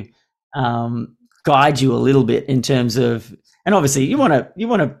around you guide you a little bit in terms of, and obviously you want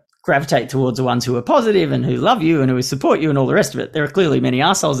to gravitate towards the ones who are positive and who love you and who support you and all the rest of it. There are clearly many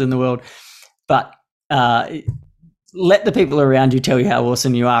assholes in the world, but let the people around you tell you how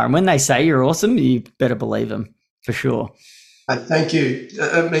awesome you are. And when they say you're awesome, you better believe them for sure. Thank you.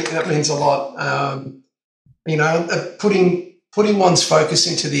 That means a lot. Putting one's focus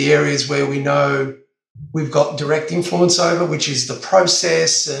into the areas where we know we've got direct influence over, which is the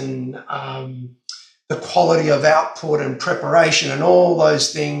process and the quality of output and preparation and all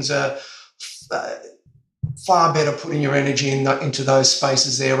those things are far better putting your energy into those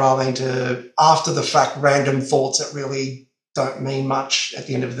spaces there rather than to after the fact random thoughts that really don't mean much at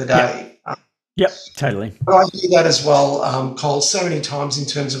the end of the day. Yep, totally. But I hear that as well, Col, so many times in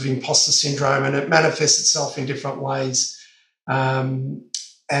terms of imposter syndrome, and it manifests itself in different ways. I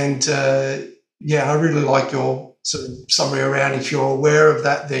really like your sort of summary around if you're aware of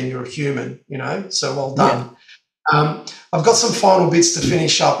that, then you're a human, so well done. Yeah. I've got some final bits to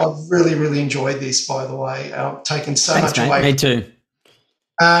finish up. I've really, really enjoyed this, by the way. I've taken so much away. Me too.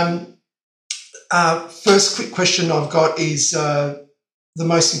 First quick question I've got is the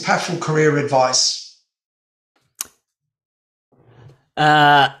most impactful career advice.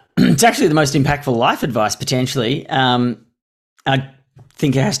 It's actually the most impactful life advice, potentially. I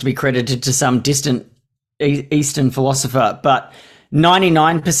think it has to be credited to some distant Eastern philosopher, but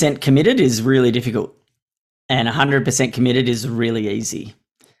 99% committed is really difficult and 100% committed is really easy.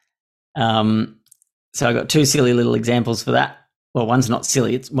 So I got two silly little examples for that. Well, one's not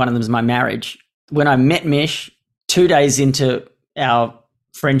silly. One of them is my marriage. When I met Mish, 2 days into our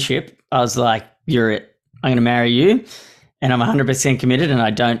friendship, I was like, you're it. I'm going to marry you. and I'm 100% committed,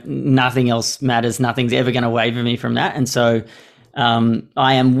 and nothing else matters. Nothing's ever going to waver me from that. And so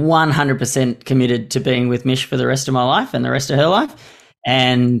I am 100% committed to being with Mish for the rest of my life and the rest of her life.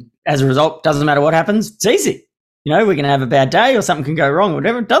 And as a result, doesn't matter what happens, it's easy. You know, we're going to have a bad day or something can go wrong or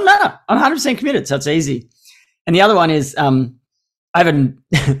whatever. It doesn't matter. I'm 100% committed, so it's easy. And the other one is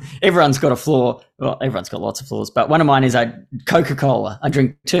everyone's got a flaw. Well, everyone's got lots of flaws, but one of mine is Coca-Cola. I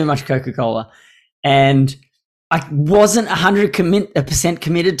drink too much Coca-Cola. And I wasn't 100%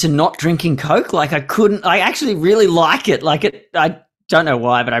 committed to not drinking Coke. Like I actually really like it. I don't know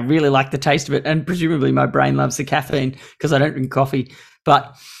why, but I really like the taste of it. And presumably my brain loves the caffeine because I don't drink coffee.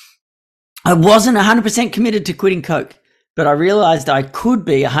 But I wasn't 100% committed to quitting Coke, but I realized I could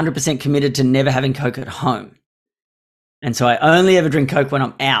be 100% committed to never having Coke at home. And so I only ever drink Coke when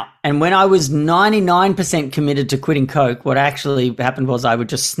I'm out. And when I was 99% committed to quitting Coke, what actually happened was I would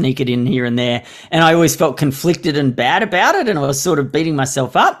just sneak it in here and there. And I always felt conflicted and bad about it. And I was sort of beating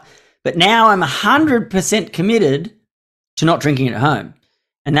myself up. But now I'm 100% committed to not drinking it at home.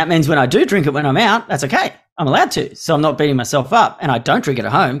 And that means when I do drink it when I'm out, that's okay. I'm allowed to. So I'm not beating myself up. And I don't drink it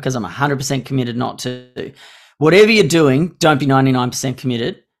at home because I'm 100% committed not to. Whatever you're doing, don't be 99%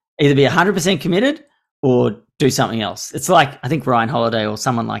 committed. Either be 100% committed or do something else. It's like, I think Ryan Holiday or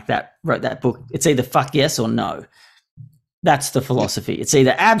someone like that wrote that book. It's either fuck yes or no. That's the philosophy. It's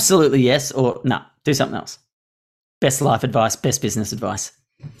either absolutely yes or no, do something else. Best life advice, best business advice.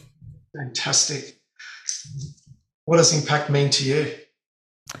 Fantastic. What does impact mean to you?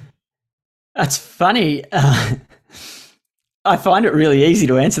 That's funny. I find it really easy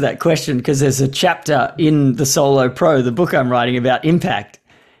to answer that question because there's a chapter in the Solo Pro, the book I'm writing, about impact.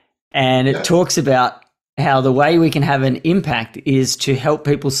 And it talks about how the way we can have an impact is to help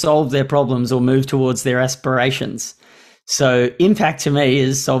people solve their problems or move towards their aspirations. So impact to me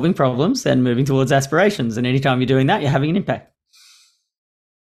is solving problems and moving towards aspirations. And anytime you're doing that, you're having an impact.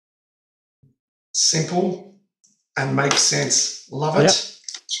 Simple and makes sense. Love it.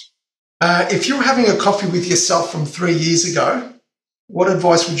 Yep. If you're having a coffee with yourself from 3 years ago, what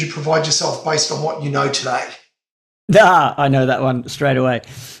advice would you provide yourself based on what you know today? I know that one straight away.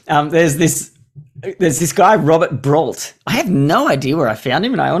 There's this guy, Robert Brault. I have no idea where I found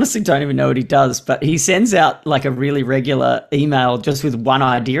him, and I honestly don't even know what he does, but he sends out like a really regular email just with one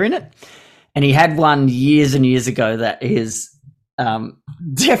idea in it. And he had one years and years ago that is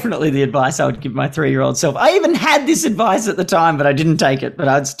definitely the advice I would give my 3-year-old self. I even had this advice at the time, but I didn't take it, but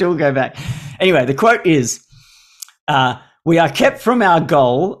I'd still go back. Anyway, the quote is, we are kept from our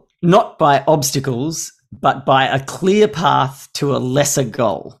goal, not by obstacles, but by a clear path to a lesser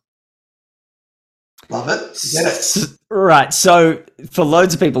goal. Love it. Get it. Right. So for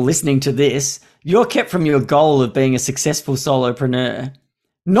loads of people listening to this, you're kept from your goal of being a successful solopreneur,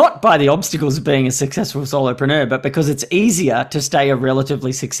 not by the obstacles of being a successful solopreneur, but because it's easier to stay a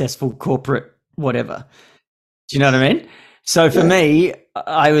relatively successful corporate whatever. Do you know what I mean? So for me,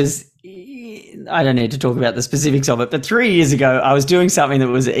 I don't need to talk about the specifics of it, but 3 years ago, I was doing something that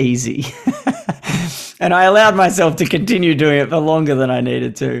was easy. And I allowed myself to continue doing it for longer than I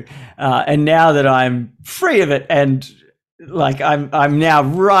needed to. And now that I'm free of it and like I'm now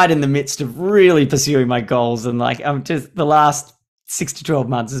right in the midst of really pursuing my goals, and like I'm just, the last 6 to 12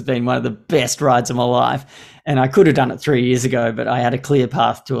 months has been one of the best rides of my life. And I could have done it 3 years ago, but I had a clear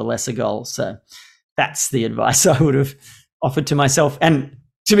path to a lesser goal. So that's the advice I would have offered to myself. And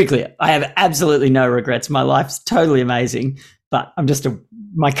to be clear, I have absolutely no regrets. My life's totally amazing, but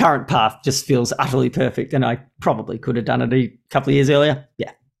my current path just feels utterly perfect, and I probably could have done it a couple of years earlier.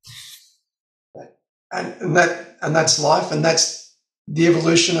 Yeah. And that's life, and that's the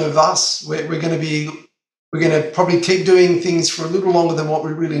evolution of us. We're going to probably keep doing things for a little longer than what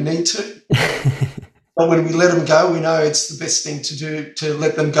we really need to. But when we let them go, we know it's the best thing to do, to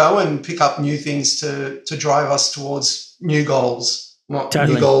let them go and pick up new things to drive us towards new goals, not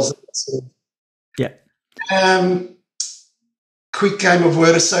totally. New goals. Yeah. Quick game of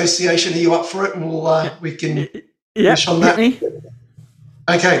word association. Are you up for it? And we can finish on that.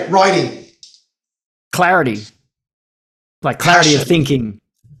 Okay, writing. Clarity. Like clarity of thinking.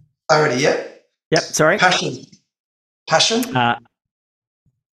 Clarity, yeah. Yep, sorry. Passion.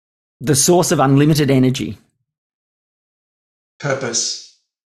 The source of unlimited energy. Purpose.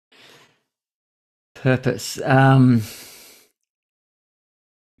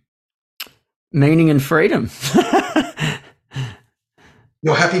 Meaning and freedom.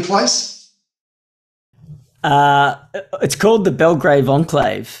 Your happy place? It's called the Belgrave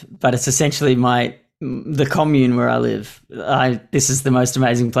Enclave, but it's essentially the commune where I live. This is the most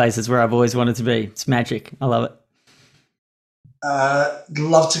amazing place. It's where I've always wanted to be. It's magic. I love it.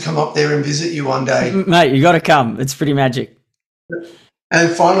 Love to come up there and visit you one day. Mate, you got to come. It's pretty magic.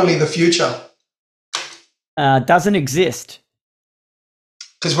 And finally, the future. Doesn't exist.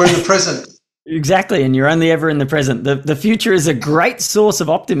 Because we're in the present. Exactly, and you're only ever in the present. The future is a great source of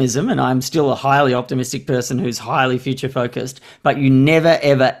optimism, and I'm still a highly optimistic person who's highly future-focused, but you never,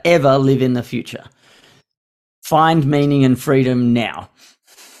 ever, ever live in the future. Find meaning and freedom now.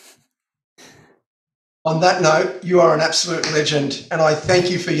 On that note, you are an absolute legend, and I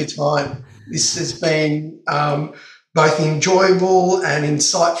thank you for your time. This has been both enjoyable and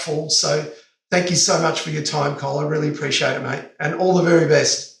insightful, so thank you so much for your time, Col. I really appreciate it, mate, and all the very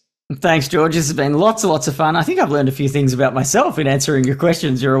best. Thanks, George. This has been lots and lots of fun. I think I've learned a few things about myself in answering your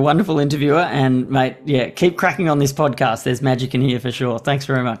questions. You're a wonderful interviewer, and mate, yeah, keep cracking on this podcast. There's magic in here for sure. Thanks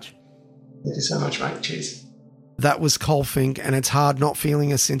very much. Thank you so much, mate. Cheers. That was Col Fink, and it's hard not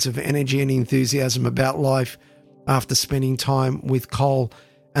feeling a sense of energy and enthusiasm about life after spending time with Col,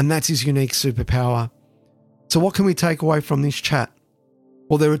 and that's his unique superpower. So what can we take away from this chat?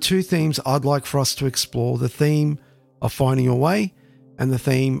 Well, there are two themes I'd like for us to explore: the theme of finding your way and the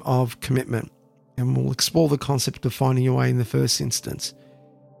theme of commitment. And we'll explore the concept of finding your way in the first instance.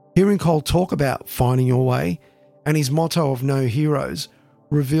 Hearing Col talk about finding your way and his motto of no heroes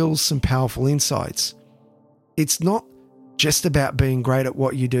reveals some powerful insights. It's not just about being great at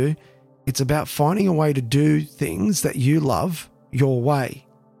what you do. It's about finding a way to do things that you love your way.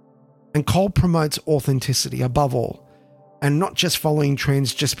 And Col promotes authenticity above all, and not just following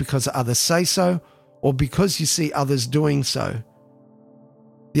trends just because others say so or because you see others doing so.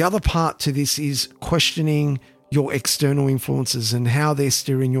 The other part to this is questioning your external influences and how they're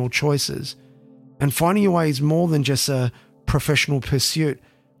steering your choices. And finding your way is more than just a professional pursuit.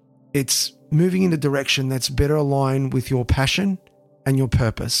 It's moving in a direction that's better aligned with your passion and your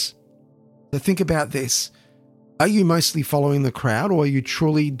purpose. So think about this. Are you mostly following the crowd, or are you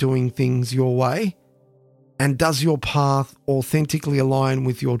truly doing things your way? And does your path authentically align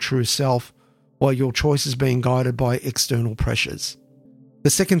with your true self, or are your choices being guided by external pressures? The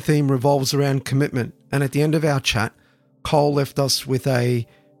second theme revolves around commitment, and at the end of our chat, Col left us with a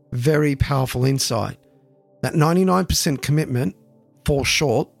very powerful insight that 99% commitment falls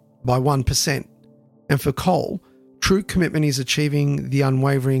short by 1%. And for Col, true commitment is achieving the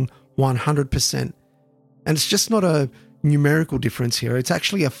unwavering 100%. And it's just not a numerical difference here, it's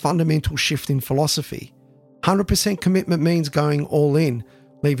actually a fundamental shift in philosophy. 100% commitment means going all in,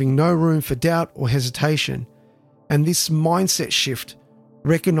 leaving no room for doubt or hesitation. And this mindset shift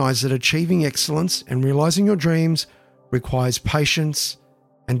recognize that achieving excellence and realizing your dreams requires patience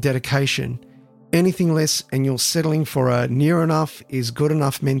and dedication. Anything less and you're settling for a near enough is good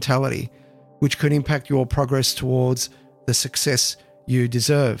enough mentality, which could impact your progress towards the success you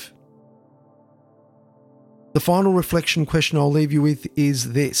deserve. The final reflection question I'll leave you with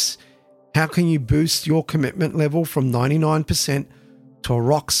is this: how can you boost your commitment level from 99% to a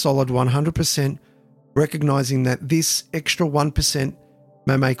rock solid 100%, recognizing that this extra 1%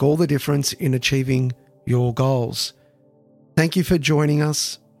 may make all the difference in achieving your goals? Thank you for joining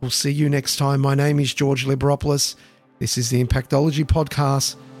us. We'll see you next time. My name is George Liberopoulos. This is the Impactology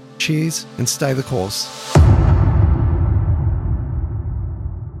Podcast. Cheers and stay the course.